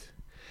 and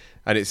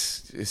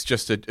it's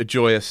just a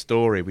joyous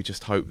story. We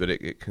just hope that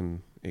it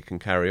can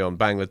carry on.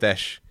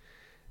 Bangladesh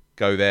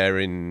go there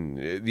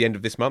in the end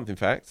of this month. In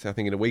fact, I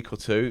think in a week or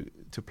two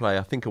to play.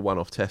 I think a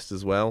one-off Test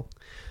as well.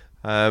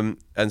 And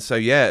so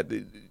that's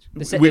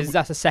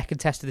the second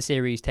Test of the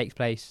series takes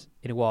place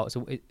in a while.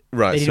 So they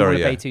didn't want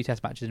to play 2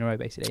 Test matches in a row,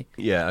 basically.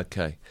 Yeah,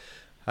 okay.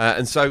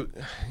 And so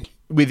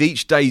with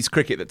each day's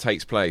cricket that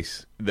takes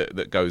place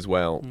that goes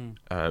well,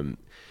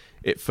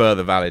 it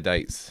further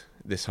validates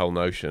this whole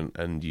notion,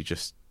 and you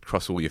just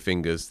cross all your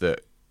fingers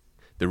that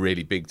the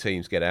really big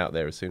teams get out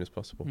there as soon as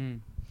possible.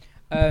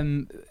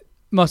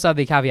 Must add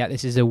the caveat,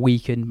 this is a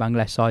weakened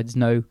Bangladesh side. There's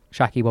no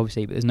Shakib,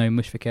 obviously, but there's no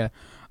Mushfiqur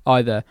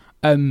either.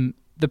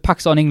 The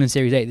Pakistan-England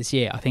Series 8 this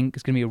year, I think,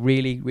 is going to be a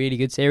really, really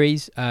good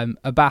series.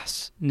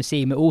 Abbas,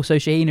 Naseem, also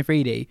Shaheen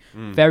Afridi,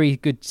 very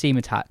good seam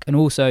attack. And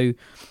also,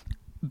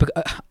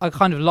 I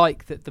kind of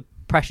like that the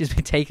pressure's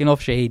been taken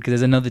off Shaheen because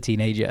there's another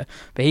teenager,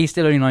 but he's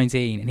still only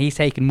 19, and he's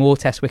taken more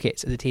Test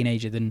wickets as a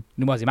teenager than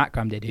Wasim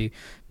Akram did, who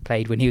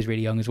played when he was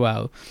really young as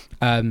well.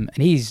 And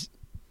he's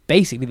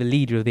basically the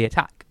leader of the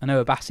attack. I know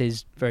Abbas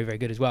is very, very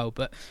good as well,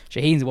 but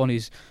Shaheen's the one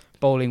who's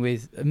bowling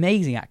with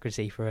amazing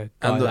accuracy for a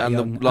guy that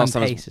young, and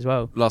pace as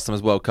well. Last time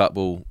his World Cup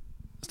will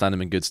stand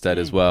him in good stead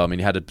as well. I mean,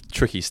 he had a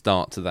tricky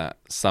start to that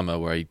summer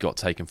where he got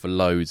taken for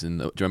loads. And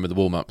do you remember the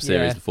warm-up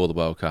series before the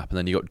World Cup? And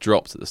then he got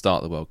dropped at the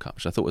start of the World Cup,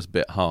 which I thought was a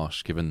bit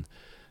harsh, given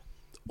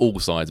all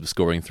sides were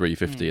scoring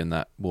 350 in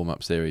that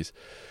warm-up series.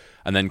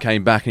 And then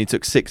came back and he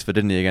took 6 for,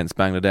 didn't he, against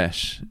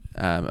Bangladesh,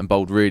 and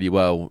bowled really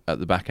well at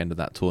the back end of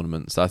that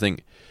tournament. So I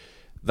think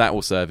that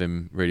will serve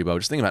him really well.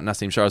 Just thinking about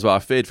Naseem Shah as well, I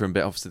feared for him a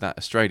bit. Obviously, that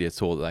Australia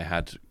tour that they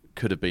had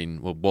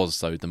was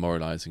so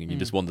demoralising, and you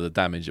just wonder the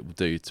damage it will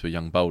do to a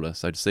young bowler.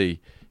 So to see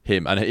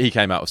him, and he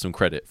came out with some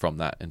credit from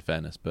that, in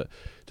fairness, but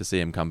to see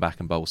him come back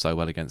and bowl so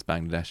well against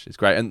Bangladesh is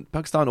great. And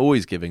Pakistan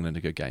always give England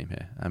a good game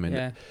here. I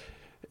mean,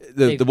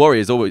 the worry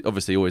is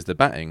obviously always the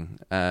batting,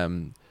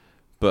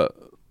 but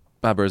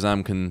Babar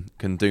Azam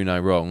can do no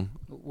wrong.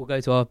 We'll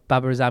go to our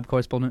Babar Azam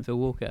correspondent, Phil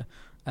Walker.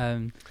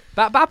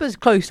 Babar's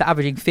close to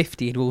averaging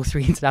 50 in all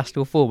 3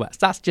 international formats.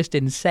 That's just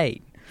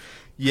insane.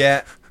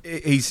 Yeah,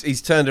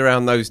 he's turned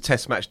around those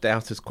Test match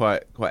doubters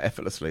quite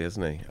effortlessly,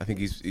 hasn't he? I think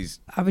he's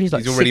Averages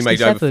like already 67.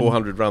 made over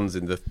 400 runs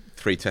in the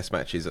 3 Test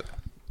matches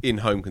in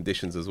home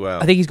conditions as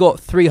well. I think he's got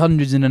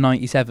 300s and a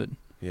 97.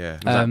 Yeah,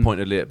 Was that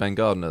pointedly at Ben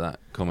Gardner, that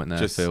comment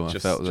there, Phil?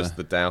 Just I felt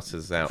the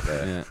doubters out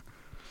there.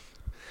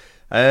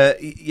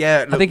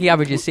 Yeah. Look, I think he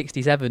averages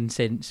 67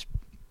 since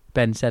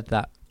Ben said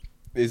that.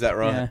 Is that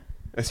right? Yeah.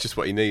 That's just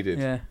what he needed.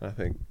 Yeah. I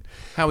think.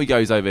 How he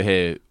goes over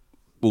here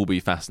will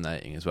be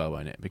fascinating as well,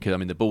 won't it? Because, I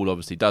mean, the ball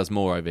obviously does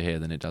more over here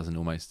than it does in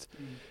almost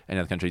any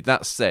other country.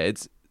 That said,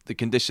 the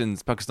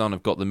conditions, Pakistan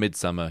have got the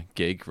midsummer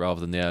gig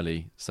rather than the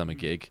early summer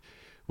gig,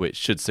 which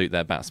should suit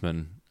their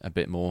batsmen a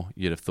bit more,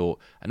 you'd have thought.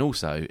 And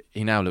also,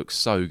 he now looks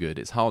so good.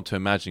 It's hard to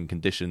imagine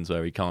conditions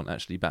where he can't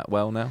actually bat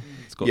well now.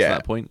 It's got to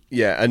that point.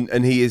 Yeah,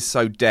 and he is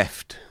so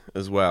deft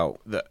as well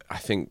that I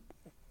think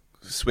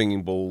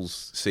swinging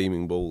balls,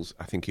 seaming balls,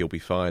 I think he'll be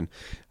fine.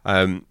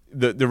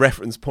 The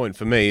reference point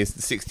for me is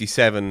the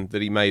 67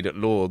 that he made at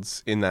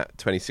Lord's in that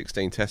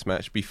 2016 Test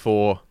match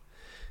before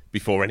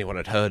anyone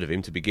had heard of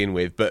him to begin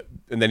with.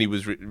 And then he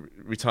was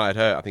retired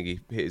hurt. I think he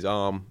hit his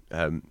arm,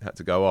 had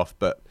to go off,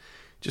 but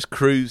just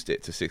cruised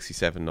it to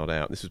 67 not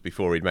out. This was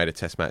before he'd made a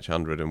Test match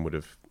 100 and would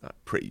have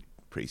pretty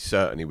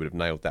certain he would have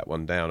nailed that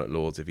one down at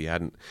Lord's if he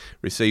hadn't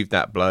received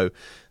that blow.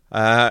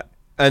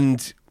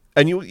 And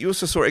you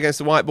also saw it against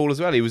the white ball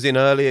as well. He was in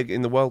earlier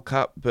in the World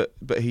Cup, but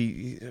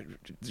he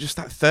just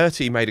that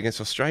 30 he made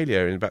against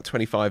Australia in about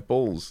 25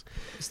 balls.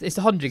 It's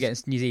the 100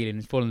 against New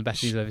Zealand. It's one of the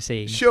best we've ever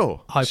seen. Sure.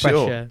 High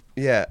pressure.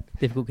 Yeah.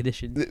 Difficult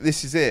conditions.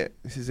 This is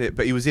it.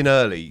 But he was in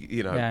early,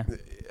 Yeah.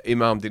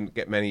 Imam didn't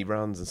get many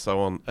runs and so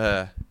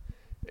on.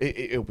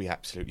 It'll be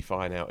absolutely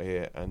fine out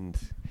here. And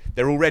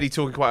they're already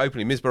talking quite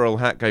openly.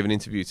 Misbah-ul-Haq gave an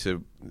interview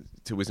to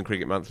Wisden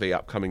Cricket Monthly,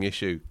 upcoming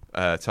issue.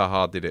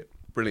 Tahar did it.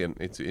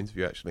 Brilliant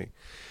interview, actually.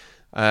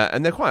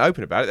 And they're quite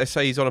open about it. They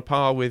say he's on a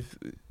par with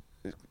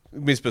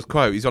Misbah's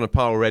quote. He's on a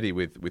par already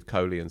with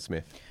Kohli and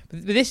Smith.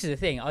 But this is the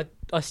thing.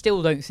 I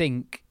still don't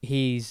think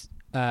he's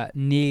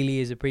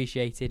nearly as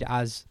appreciated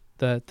as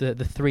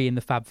the 3 in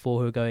the Fab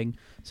 4 who are going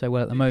so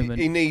well at the moment.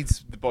 He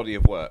needs the body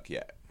of work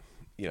yet.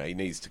 He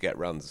needs to get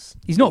runs.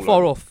 He's not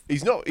far off.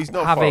 He's not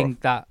having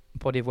far that off.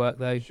 body of work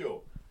though.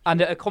 Sure.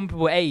 And at a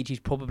comparable age, he's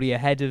probably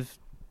ahead of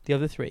the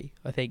other 3.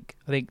 I think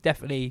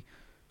definitely.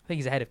 I think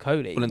he's ahead of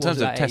Kohli. Well, in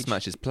terms of Test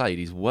matches played,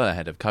 he's well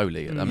ahead of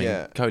Kohli. I mean,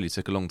 Yeah. Kohli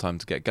took a long time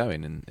to get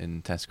going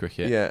in Test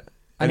cricket. Yeah.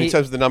 And in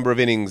terms of the number of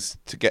innings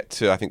to get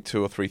to, I think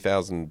 2,000 or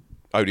 3,000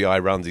 ODI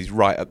runs, he's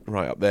right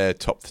up there,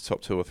 top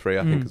 2 or 3,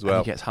 I think, as well.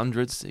 And he gets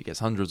hundreds. He gets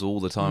hundreds all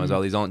the time as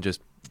well. These aren't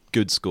just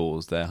good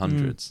scores; they're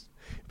hundreds.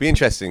 It'd be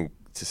interesting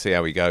to see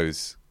how he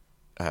goes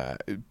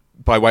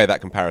by way of that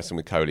comparison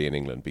with Kohli in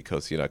England,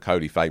 because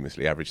Kohli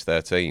famously averaged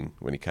 13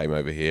 when he came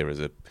over here as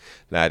a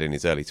lad in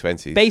his early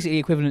 20s. Basically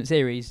equivalent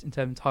series in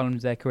terms of time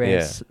of their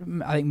careers.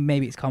 Yeah. I think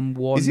maybe it's come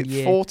 1 year. Is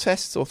it 4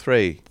 tests or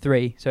 3?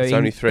 3. So it's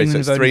only 3.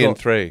 England so it's 3 and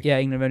 3. Yeah,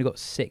 England have only got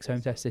 6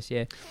 home tests this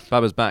year.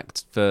 Babar's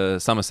backed for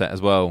Somerset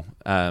as well.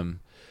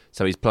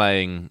 So he's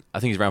playing,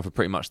 I think he's around for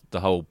pretty much the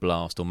whole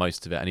blast or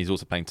most of it, and he's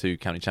also playing 2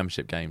 county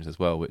championship games as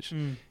well, which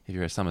if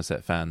you're a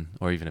Somerset fan,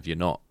 or even if you're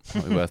not,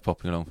 might be worth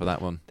popping along for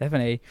that one.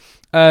 Definitely.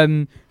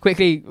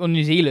 Quickly on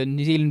New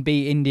Zealand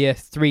beat India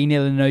 3-0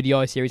 in an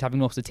ODI series, having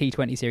lost the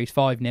T20 series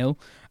 5-0.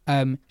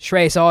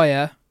 Shreyas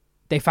Iyer,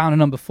 they found a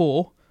number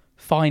 4,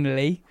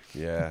 finally.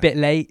 Yeah. A bit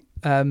late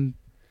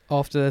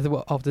after the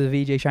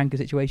Vijay Shankar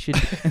situation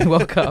in the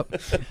World Cup.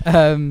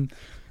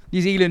 New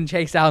Zealand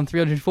chased down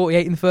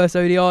 348 in the first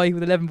ODI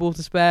with 11 balls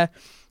to spare.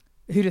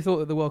 Who'd have thought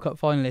that the World Cup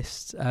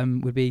finalists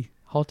would be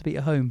hard to beat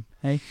at home,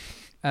 eh?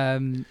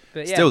 But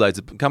yeah. Still, though,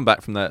 to come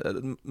back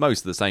from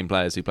most of the same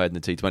players who played in the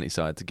T20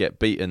 side, to get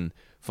beaten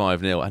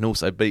 5-0 and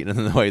also beaten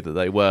in the way that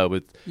they were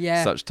with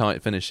such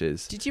tight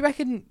finishes. Do you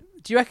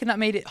reckon that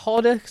made it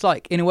harder? Because,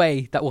 in a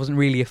way, that wasn't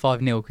really a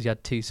 5-0 because you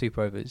had 2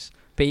 super overs.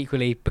 But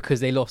equally, because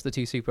they lost the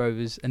 2 super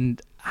overs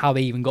and how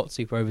they even got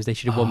super overs, they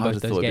should have won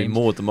both those games. It'd be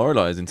more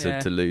demoralising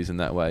to lose in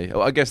that way.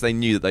 Well, I guess they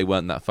knew that they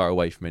weren't that far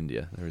away from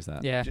India. There is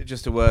that. Yeah.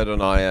 Just a word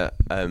on Iyer.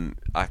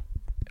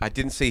 I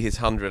didn't see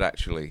his 100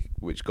 actually,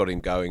 which got him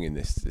going in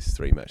this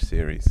 3-match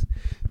series.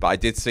 But I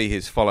did see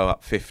his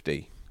follow-up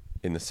 50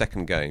 in the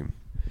second game.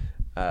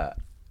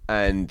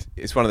 And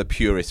it's one of the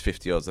purest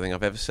 50 odds I think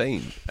I've ever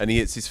seen. And he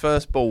hits his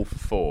first ball for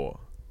 4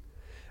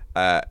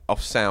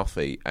 off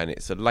Southie, and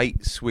it's a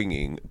late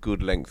swinging,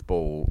 good length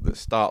ball that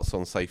starts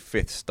on, say,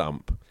 5th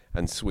stump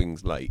and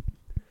swings late.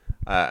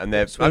 And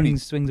they're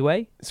swings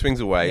away? Swings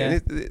away. Yeah.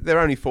 And they're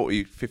only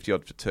 40, 50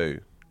 odd for 2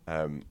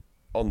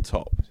 on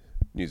top,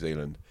 New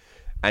Zealand.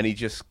 And he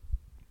just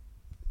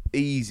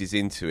eases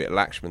into it,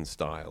 Lakshman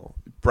style,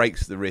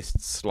 breaks the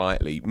wrists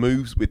slightly,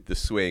 moves with the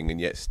swing, and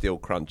yet still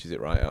crunches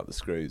it right out the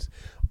screws.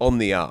 On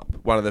the up,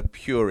 one of the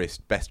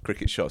purest, best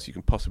cricket shots you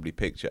can possibly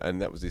picture,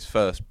 and that was his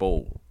first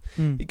ball.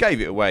 He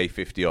gave it away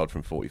 50 odd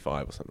from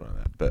 45 or something like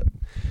that. But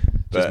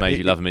Just made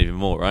you love him even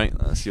more, right?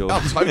 That's your.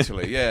 Oh,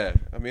 totally, yeah.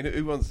 I mean,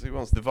 who wants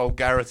the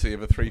vulgarity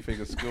of a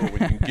 3-figure score when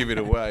you can give it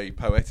away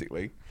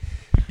poetically?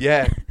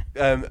 Yeah,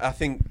 I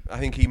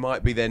think he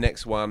might be their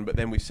next one, but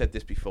then we've said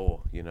this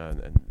before,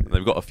 and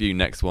they've got a few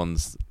next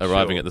ones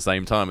arriving at the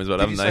same time as well,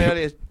 Did haven't you they? say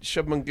earlier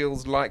Shubman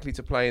Gill's likely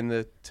to play in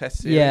the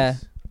Test series? Yeah,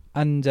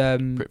 and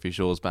Prithvi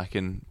Shaw's back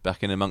in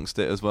amongst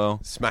it as well.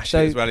 Smashed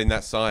it as well in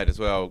that side as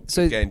well.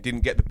 So again,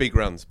 didn't get the big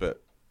runs,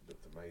 but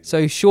looked amazing.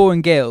 So Shaw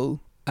and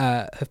Gill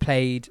have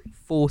played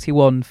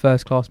 41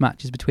 first-class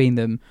matches between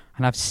them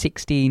and have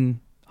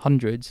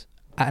 1600s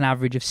at an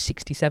average of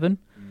 67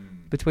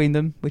 between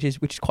them, which is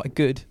quite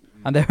good.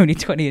 And they're only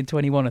 20 and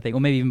 21, I think,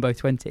 or maybe even both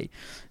 20.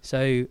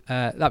 So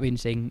that'd be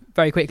interesting.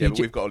 Very quickly. Yeah, but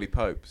we've got Ollie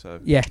Pope, so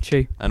yeah,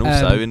 true. And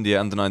also, India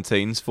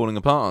under-19s falling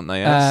apart, aren't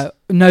they? Yes?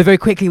 No, very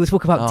quickly, we'll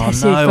talk about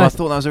Test series. I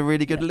thought that was a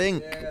really good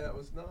link. Yeah, that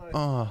was nice.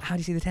 Oh. How do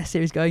you see the Test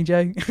series going,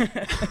 Joe?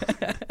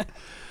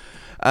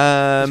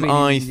 I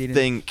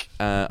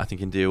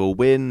think India will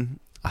win.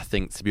 I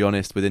think, to be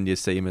honest, with India's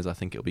seamers, I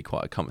think it'll be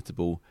quite a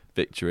comfortable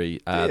victory.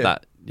 I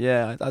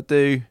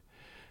do.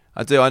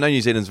 I know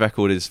New Zealand's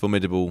record is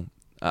formidable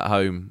at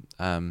home,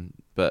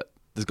 but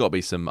there's got to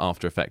be some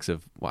after effects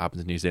of what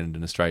happened to New Zealand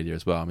and Australia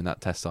as well. I mean, that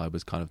Test side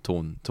was kind of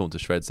torn to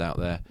shreds out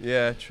there.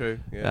 Yeah, true.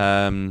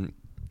 Yeah. I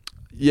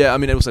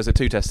mean, also it's a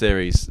 2-test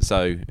series,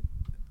 so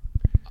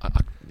I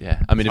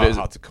mean, it's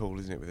hard to call,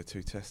 isn't it, with a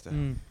 2-tester?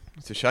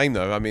 It's a shame,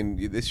 though. I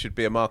mean, this should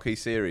be a marquee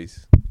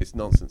series. It's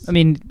nonsense. I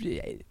mean,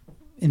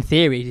 in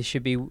theory, this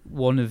should be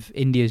one of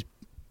India's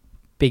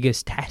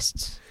biggest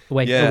tests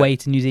away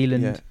to New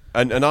Zealand. Yeah.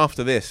 And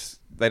after this,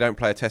 they don't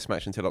play a Test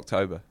match until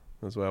October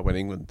as well.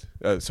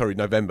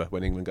 November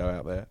when England go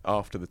out there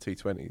after the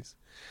T20s.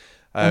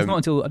 That's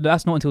not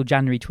until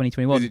January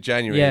 2021. Is it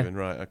January even?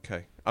 Right.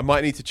 Okay. I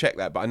might need to check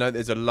that, but I know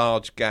there's a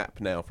large gap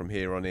now from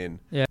here on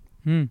in. Yeah.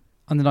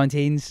 Under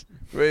 19s.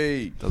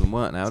 Doesn't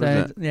work now,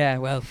 does it? Yeah.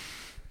 Well,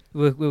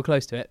 we're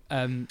close to it.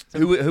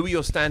 Who are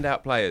your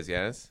standout players,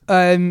 Yaz?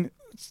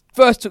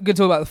 First, going to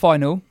talk about the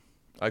final.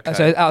 Okay.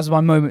 So that was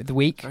my moment of the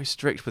week. Very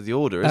strict with the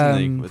order, isn't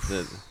he?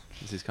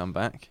 With his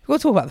comeback. We've got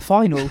to talk about the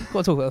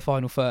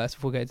final. First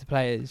before we go to the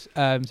players.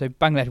 So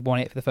Bangladesh won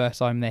it for the first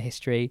time in their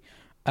history.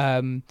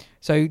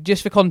 So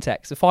just for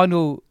context, the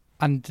final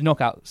and the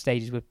knockout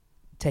stages were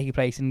taking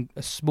place in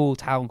a small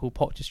town called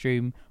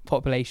Potchefstroom,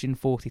 population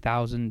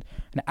 40,000,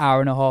 an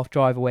hour and a half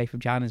drive away from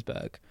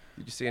Johannesburg.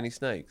 Did you see any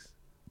snakes?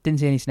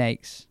 Didn't see any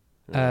snakes.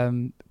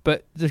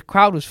 But the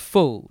crowd was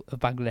full of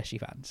Bangladeshi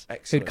fans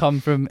who'd come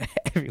from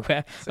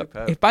everywhere.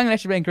 Superb. If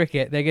Bangladesh are playing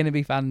cricket, they're going to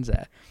be fans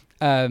there.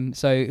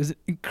 So it was an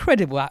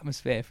incredible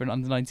atmosphere for an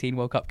under-19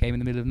 World Cup game in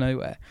the middle of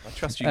nowhere. I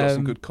trust you got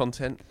some good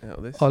content out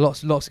of this. Oh,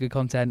 lots of good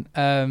content.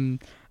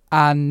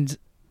 And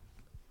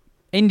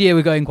India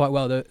were going quite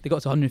well. They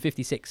got to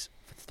 156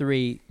 for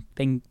 3,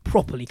 then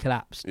properly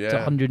collapsed to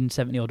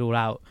 170 odd all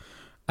out.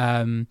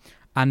 And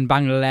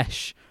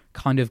Bangladesh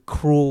kind of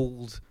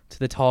crawled to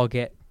the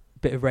target.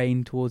 Bit of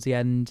rain towards the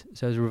end,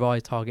 so as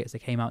revised targets, they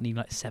came out needing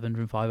like 7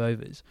 from 5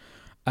 overs.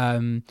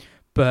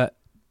 But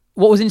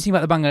what was interesting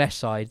about the Bangladesh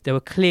side, they were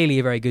clearly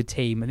a very good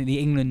team. I think the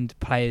England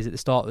players at the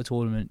start of the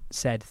tournament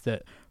said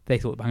that they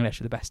thought Bangladesh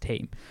were the best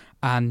team.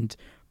 And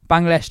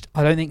Bangladesh,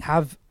 I don't think,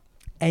 have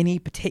any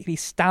particularly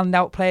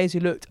standout players who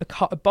looked a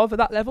cut above at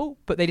that level,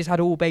 but they just had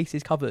all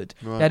bases covered.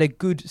 Right. They had a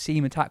good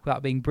seam attack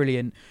without being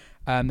brilliant.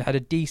 They had a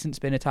decent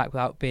spin attack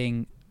without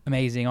being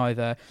amazing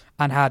either,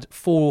 and had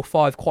 4 or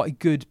 5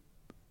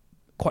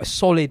 quite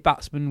solid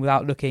batsmen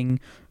without looking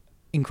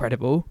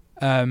incredible.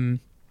 They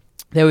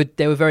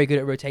were very good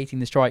at rotating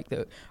the strike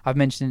that I've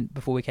mentioned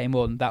before we came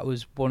on. That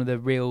was one of the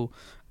real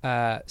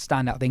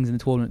standout things in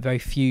the tournament. Very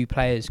few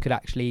players could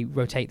actually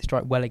rotate the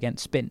strike well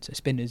against spin. So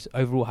spinners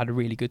overall had a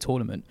really good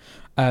tournament.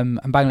 And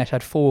Bangladesh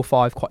had 4 or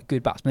 5 quite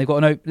good batsmen. They've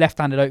got a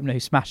left-handed opener who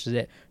smashes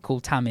it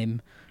called Tamim,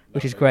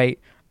 which is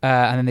great.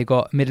 And then they've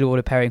got a middle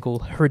order pairing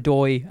called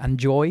Hridoy and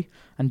Joy.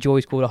 And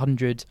Joy scored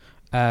 100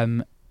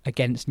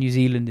 against New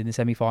Zealand in the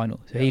semi-final.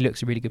 So he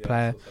looks a really good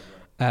player.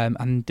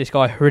 And this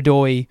guy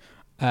Hridoy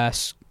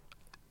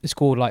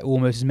scored like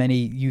almost as many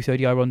youth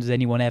ODI runs as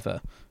anyone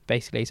ever,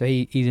 basically. So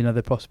he's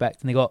another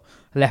prospect. And they got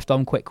a left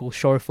arm quick called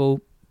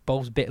Shoriful,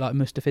 bowls a bit like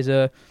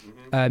Mustafizur.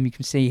 You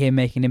can see him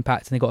making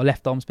impact. And they got a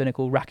left arm spinner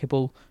called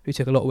Rakibul, who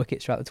took a lot of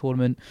wickets throughout the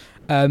tournament.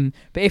 But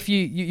if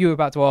you were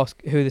about to ask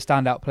who are the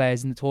standout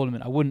players in the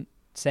tournament, I wouldn't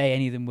say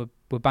any of them were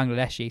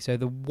Bangladeshi. So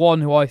the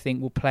one who I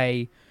think will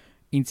play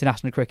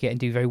international cricket and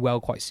do very well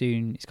quite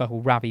soon, it's a guy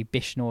called Ravi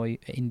Bishnoi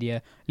at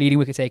India, leading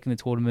wicket taker in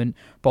the tournament,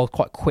 bowled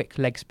quite quick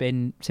leg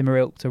spin,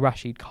 similar to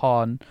Rashid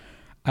Khan,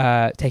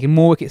 taken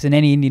more wickets than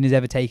any Indian has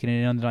ever taken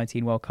in an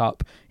under-19 World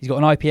Cup. He's got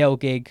an IPL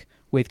gig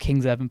with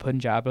Kings 11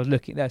 Punjab. I was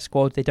looking at their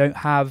squad, they don't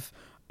have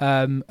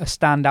a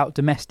standout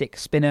domestic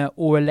spinner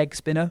or a leg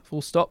spinner,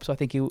 full stop, so I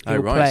think he'll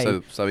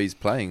play. So he's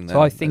playing then.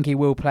 So I think he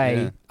will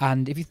play. Yeah.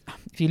 And if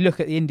you look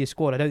at the India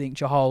squad, I don't think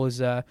Chahal is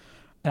an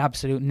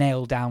absolute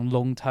nail-down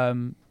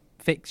long-term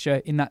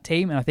fixture in that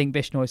team, and I think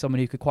Bishnoi is someone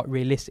who could quite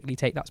realistically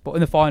take that spot.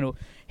 In the final,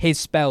 his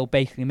spell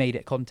basically made it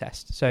a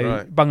contest.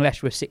 So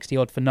Bangladesh were 60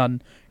 odd for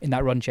none in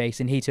that run chase,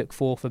 and he took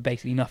 4 for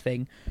basically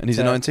nothing. And he's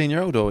a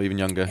 19-year-old or even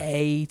younger?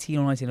 18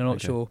 or 19, I'm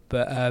not sure.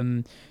 But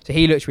so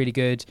he looks really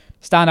good.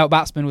 Standout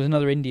batsman was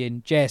another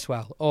Indian,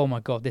 Jaiswal. Oh my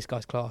God, this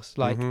guy's class.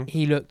 Like,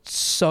 he looked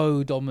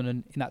so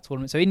dominant in that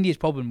tournament. So India's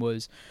problem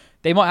was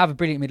they might have a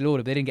brilliant middle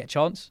order, but they didn't get a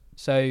chance.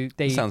 So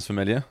they sounds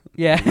familiar.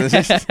 Yeah,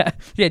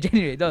 yeah,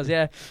 genuinely it does.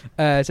 Yeah.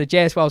 So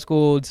Jaiswal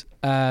scored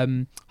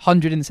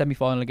 100 in the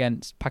semi-final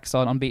against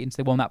Pakistan, unbeaten.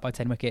 So they won that by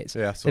 10 wickets.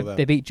 Yeah, I saw that.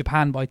 They beat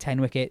Japan by 10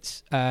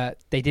 wickets. They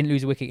didn't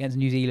lose a wicket against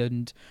New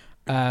Zealand,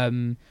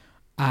 and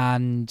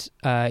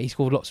he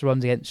scored lots of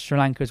runs against Sri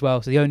Lanka as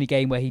well. So the only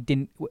game where he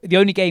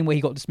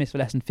got dismissed for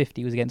less than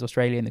 50 was against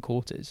Australia in the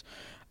quarters.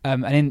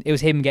 And it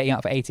was him getting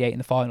out for 88 in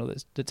the final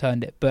that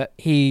turned it. But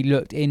he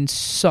looked in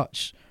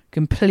such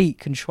complete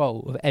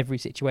control of every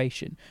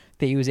situation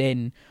that he was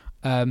in.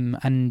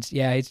 And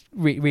yeah, it's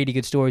really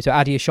good story. So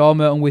Adia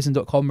Sharma on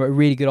Wisden.com wrote a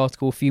really good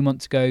article a few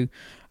months ago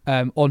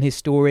on his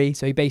story.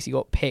 So he basically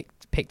got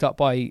picked up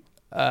by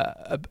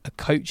a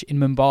coach in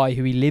Mumbai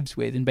who he lives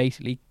with and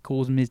basically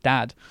calls him his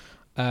dad.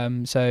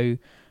 So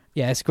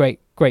yeah, it's a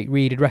great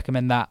read. I'd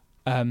recommend that.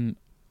 I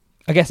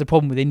guess the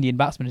problem with Indian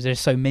batsmen is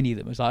there's so many of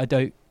them. It's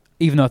like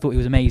even though I thought he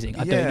was amazing,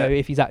 I don't know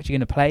if he's actually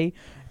going to play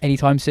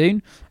anytime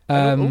soon.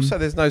 Also,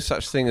 there's no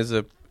such thing as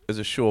a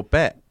sure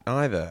bet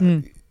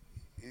either.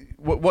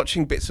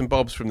 Watching bits and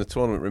bobs from the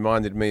tournament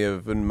reminded me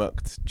of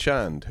Unmukt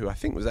Chand, who I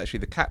think was actually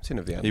the captain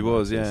of the under. He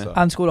was, yeah.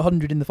 And scored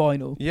 100 in the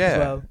final as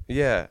well.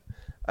 Yeah.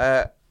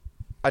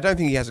 I don't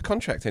think he has a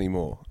contract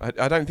anymore.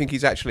 I don't think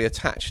he's actually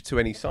attached to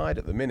any side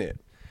at the minute.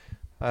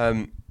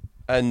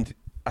 And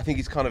I think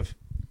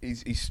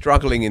he's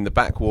struggling in the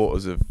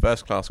backwaters of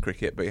first-class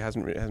cricket, but he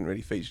hasn't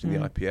really featured in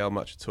the IPL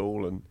much at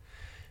all.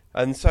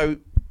 And so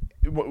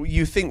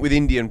you think with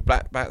Indian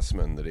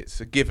batsmen that it's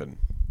a given,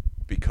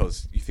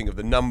 because you think of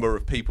the number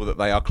of people that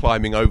they are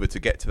climbing over to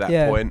get to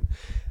that point,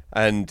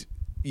 and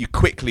you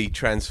quickly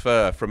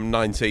transfer from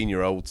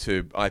 19-year-old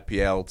to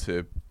IPL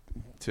to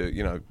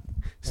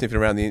sniffing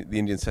around the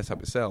Indian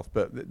setup itself.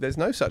 But there's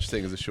no such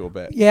thing as a sure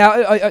bet.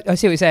 Yeah, I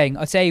see what you're saying.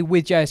 I'd say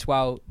with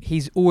Jaiswal,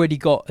 he's already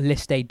got a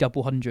list A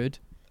double 100.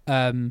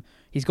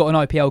 He's got an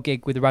IPL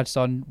gig with the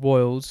Rajasthan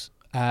Royals.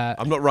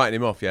 I'm not writing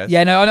him off yet.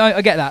 Yeah, no,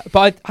 I get that.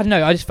 But I don't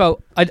know. I just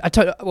felt... what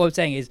I'm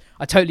saying is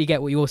I totally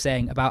get what you're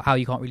saying about how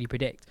you can't really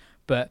predict.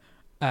 But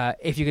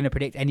if you're going to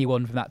predict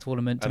anyone from that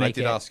tournament... And I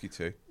did ask you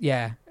to.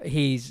 Yeah,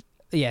 he's...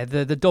 Yeah,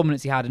 the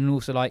dominance he had, and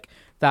also like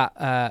that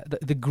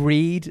the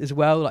greed as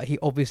well. Like he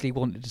obviously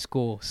wanted to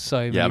score so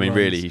many I mean, runs.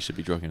 really, he should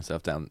be dropping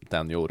himself down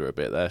the order a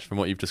bit there from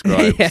what you've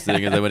described.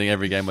 Seeing as they're winning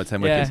every game by 10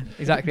 wickets. Yeah,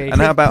 exactly.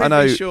 And how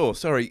about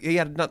Sorry, he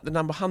had the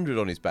number 100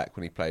 on his back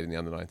when he played in the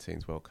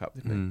Under-19s World Cup,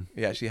 didn't he?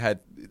 He actually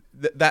had.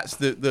 That's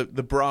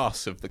the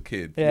brass of the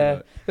kid. Yeah,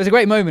 There was a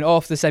great moment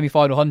after the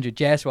semi-final 100.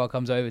 Jaiswal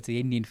comes over to the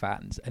Indian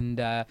fans and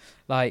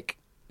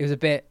It was a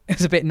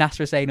bit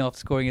Nasser Hussain after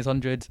scoring his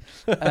 100.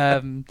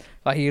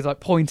 Like he was like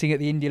pointing at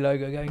the India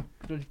logo, going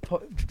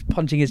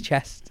punching his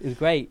chest. It was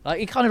great. Like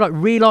he kind of like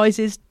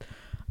realizes,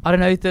 I don't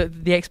know,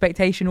 the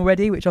expectation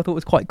already, which I thought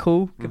was quite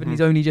cool, given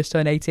he's only just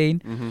turned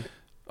 18.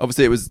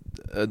 Obviously, it was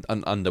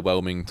an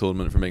underwhelming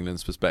tournament from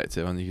England's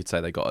perspective, and you could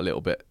say they got a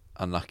little bit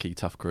unlucky,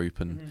 tough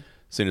group, and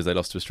as soon as they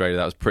lost to Australia,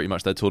 that was pretty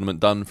much their tournament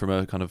done from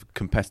a kind of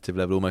competitive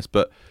level almost.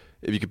 But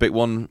if you could pick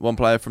one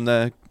player from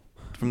their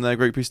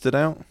group who stood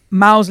out?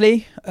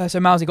 Mousley. So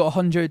Mousley got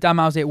 100. Dan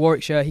Mousley at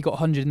Warwickshire. He got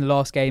 100 in the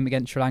last game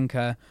against Sri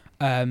Lanka.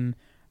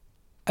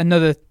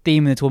 Another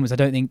theme in the tournament is I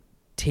don't think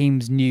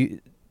teams knew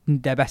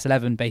their best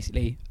 11,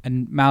 basically.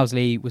 And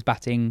Mousley was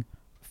batting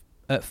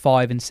at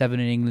 5 and 7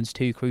 in England's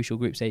 2 crucial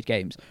group stage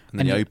games. And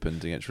then he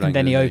opened against Sri Lanka.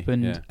 And then he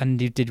opened and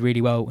he did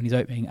really well when he's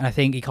opening. And I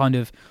think he kind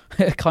of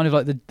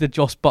like the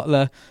Joss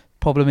Buttler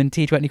problem in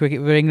T20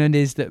 cricket for England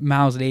is that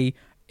Mousley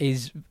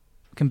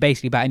can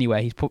basically bat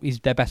anywhere. He's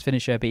their best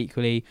finisher, but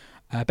equally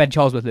Ben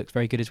Charlesworth looks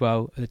very good as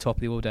well at the top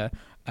of the order.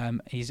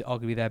 He's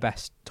arguably their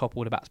best top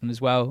order batsman as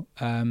well.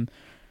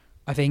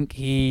 I think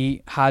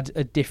he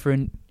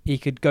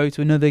could go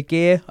to another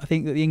gear. I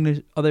think that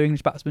the other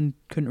English batsmen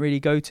couldn't really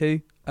go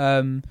to.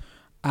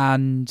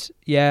 And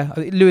yeah,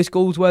 Lewis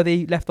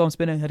Goldsworthy, left arm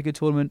spinner, had a good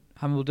tournament.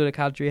 Hamidullah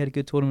Kadri had a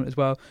good tournament as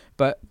well.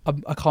 But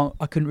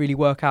I couldn't really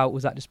work out,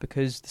 was that just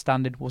because the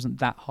standard wasn't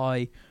that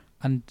high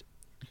and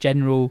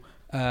general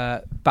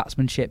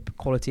batsmanship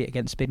quality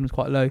against spin was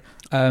quite low.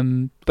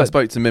 I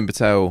spoke to Min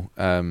Patel,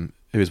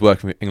 who is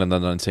working with England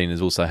Under-19,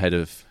 is also head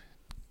of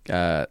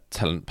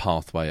talent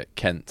pathway at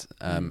Kent,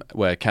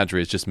 where Kadri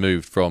has just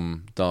moved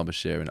from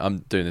Derbyshire, and I'm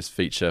doing this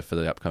feature for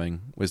the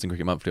upcoming Wisden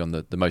Cricket Monthly on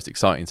the most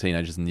exciting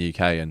teenagers in the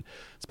UK, and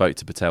spoke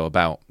to Patel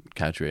about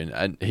Kadri,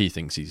 and he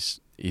thinks he's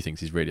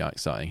really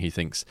exciting. He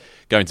thinks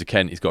going to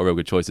Kent, he's got a real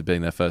good choice of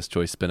being their first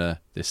choice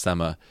spinner this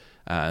summer,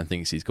 and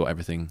thinks he's got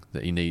everything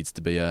that he needs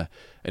to be an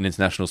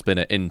international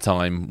spinner in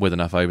time with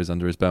enough overs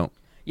under his belt.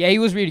 Yeah, he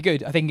was really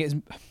good. I think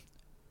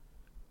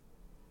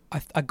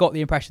I got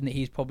the impression that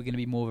he's probably going to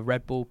be more of a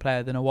red ball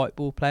player than a white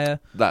ball player.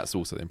 That's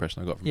also the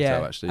impression I got from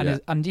Patel, actually.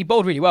 And he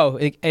bowled really well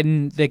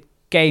in the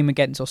game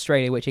against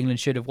Australia, which England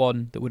should have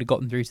won, that would have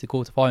gotten through to the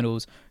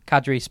quarterfinals.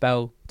 Kadri's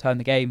spell turned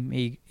the game.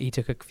 He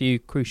took a few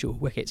crucial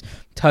wickets,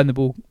 turned the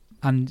ball,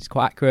 and it's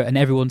quite accurate. And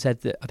everyone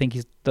said that I think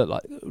he's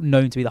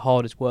known to be the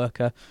hardest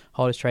worker,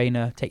 hardest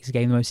trainer, takes the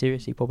game the most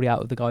seriously, probably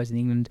out of the guys in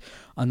the England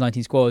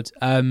under-19 squad.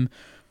 I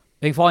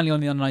think finally on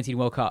the under-19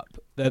 World Cup,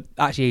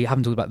 actually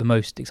haven't talked about the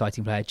most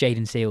exciting player,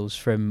 Jayden Seales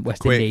from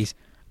West Indies.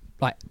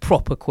 Like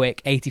proper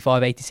quick,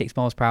 85, 86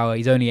 miles per hour.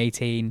 He's only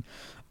 18.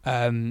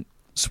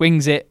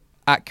 Swings it,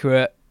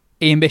 accurate.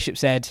 Ian Bishop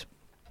said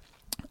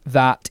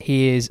that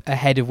he is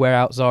ahead of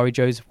where Zari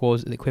Joseph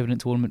was at the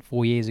equivalent tournament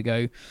 4 years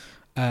ago,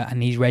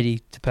 and he's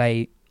ready to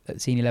play at the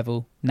senior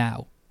level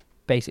now,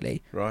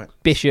 basically. Right.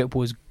 Bishop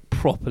was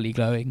properly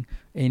glowing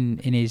in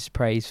his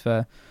praise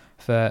for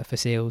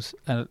Seales.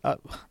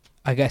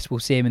 I guess we'll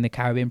see him in the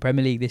Caribbean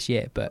Premier League this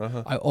year, but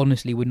I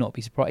honestly would not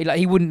be surprised. Like,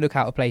 he wouldn't look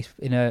out of place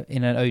in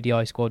an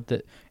ODI squad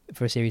that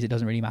for a series it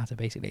doesn't really matter,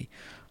 basically.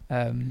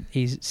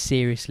 He's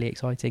seriously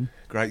exciting.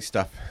 Great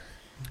stuff.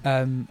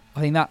 I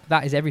think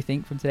that is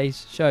everything from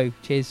today's show.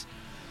 Cheers,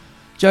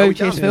 Joe.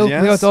 Cheers, Phil.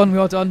 Yes. We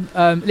are done.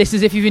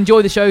 Listeners, if you've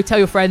enjoyed the show, tell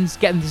your friends,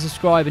 get them to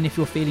subscribe, and if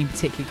you're feeling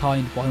particularly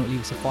kind, why not leave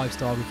us a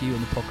 5-star review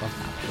on the podcast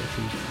app?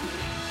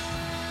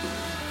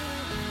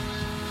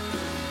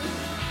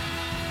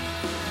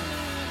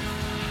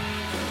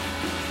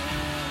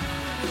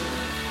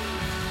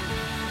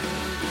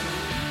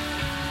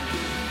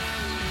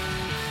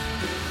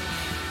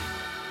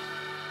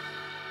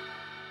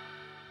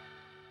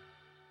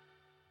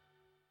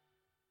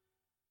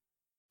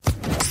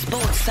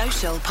 Sports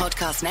Social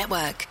Podcast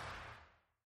Network.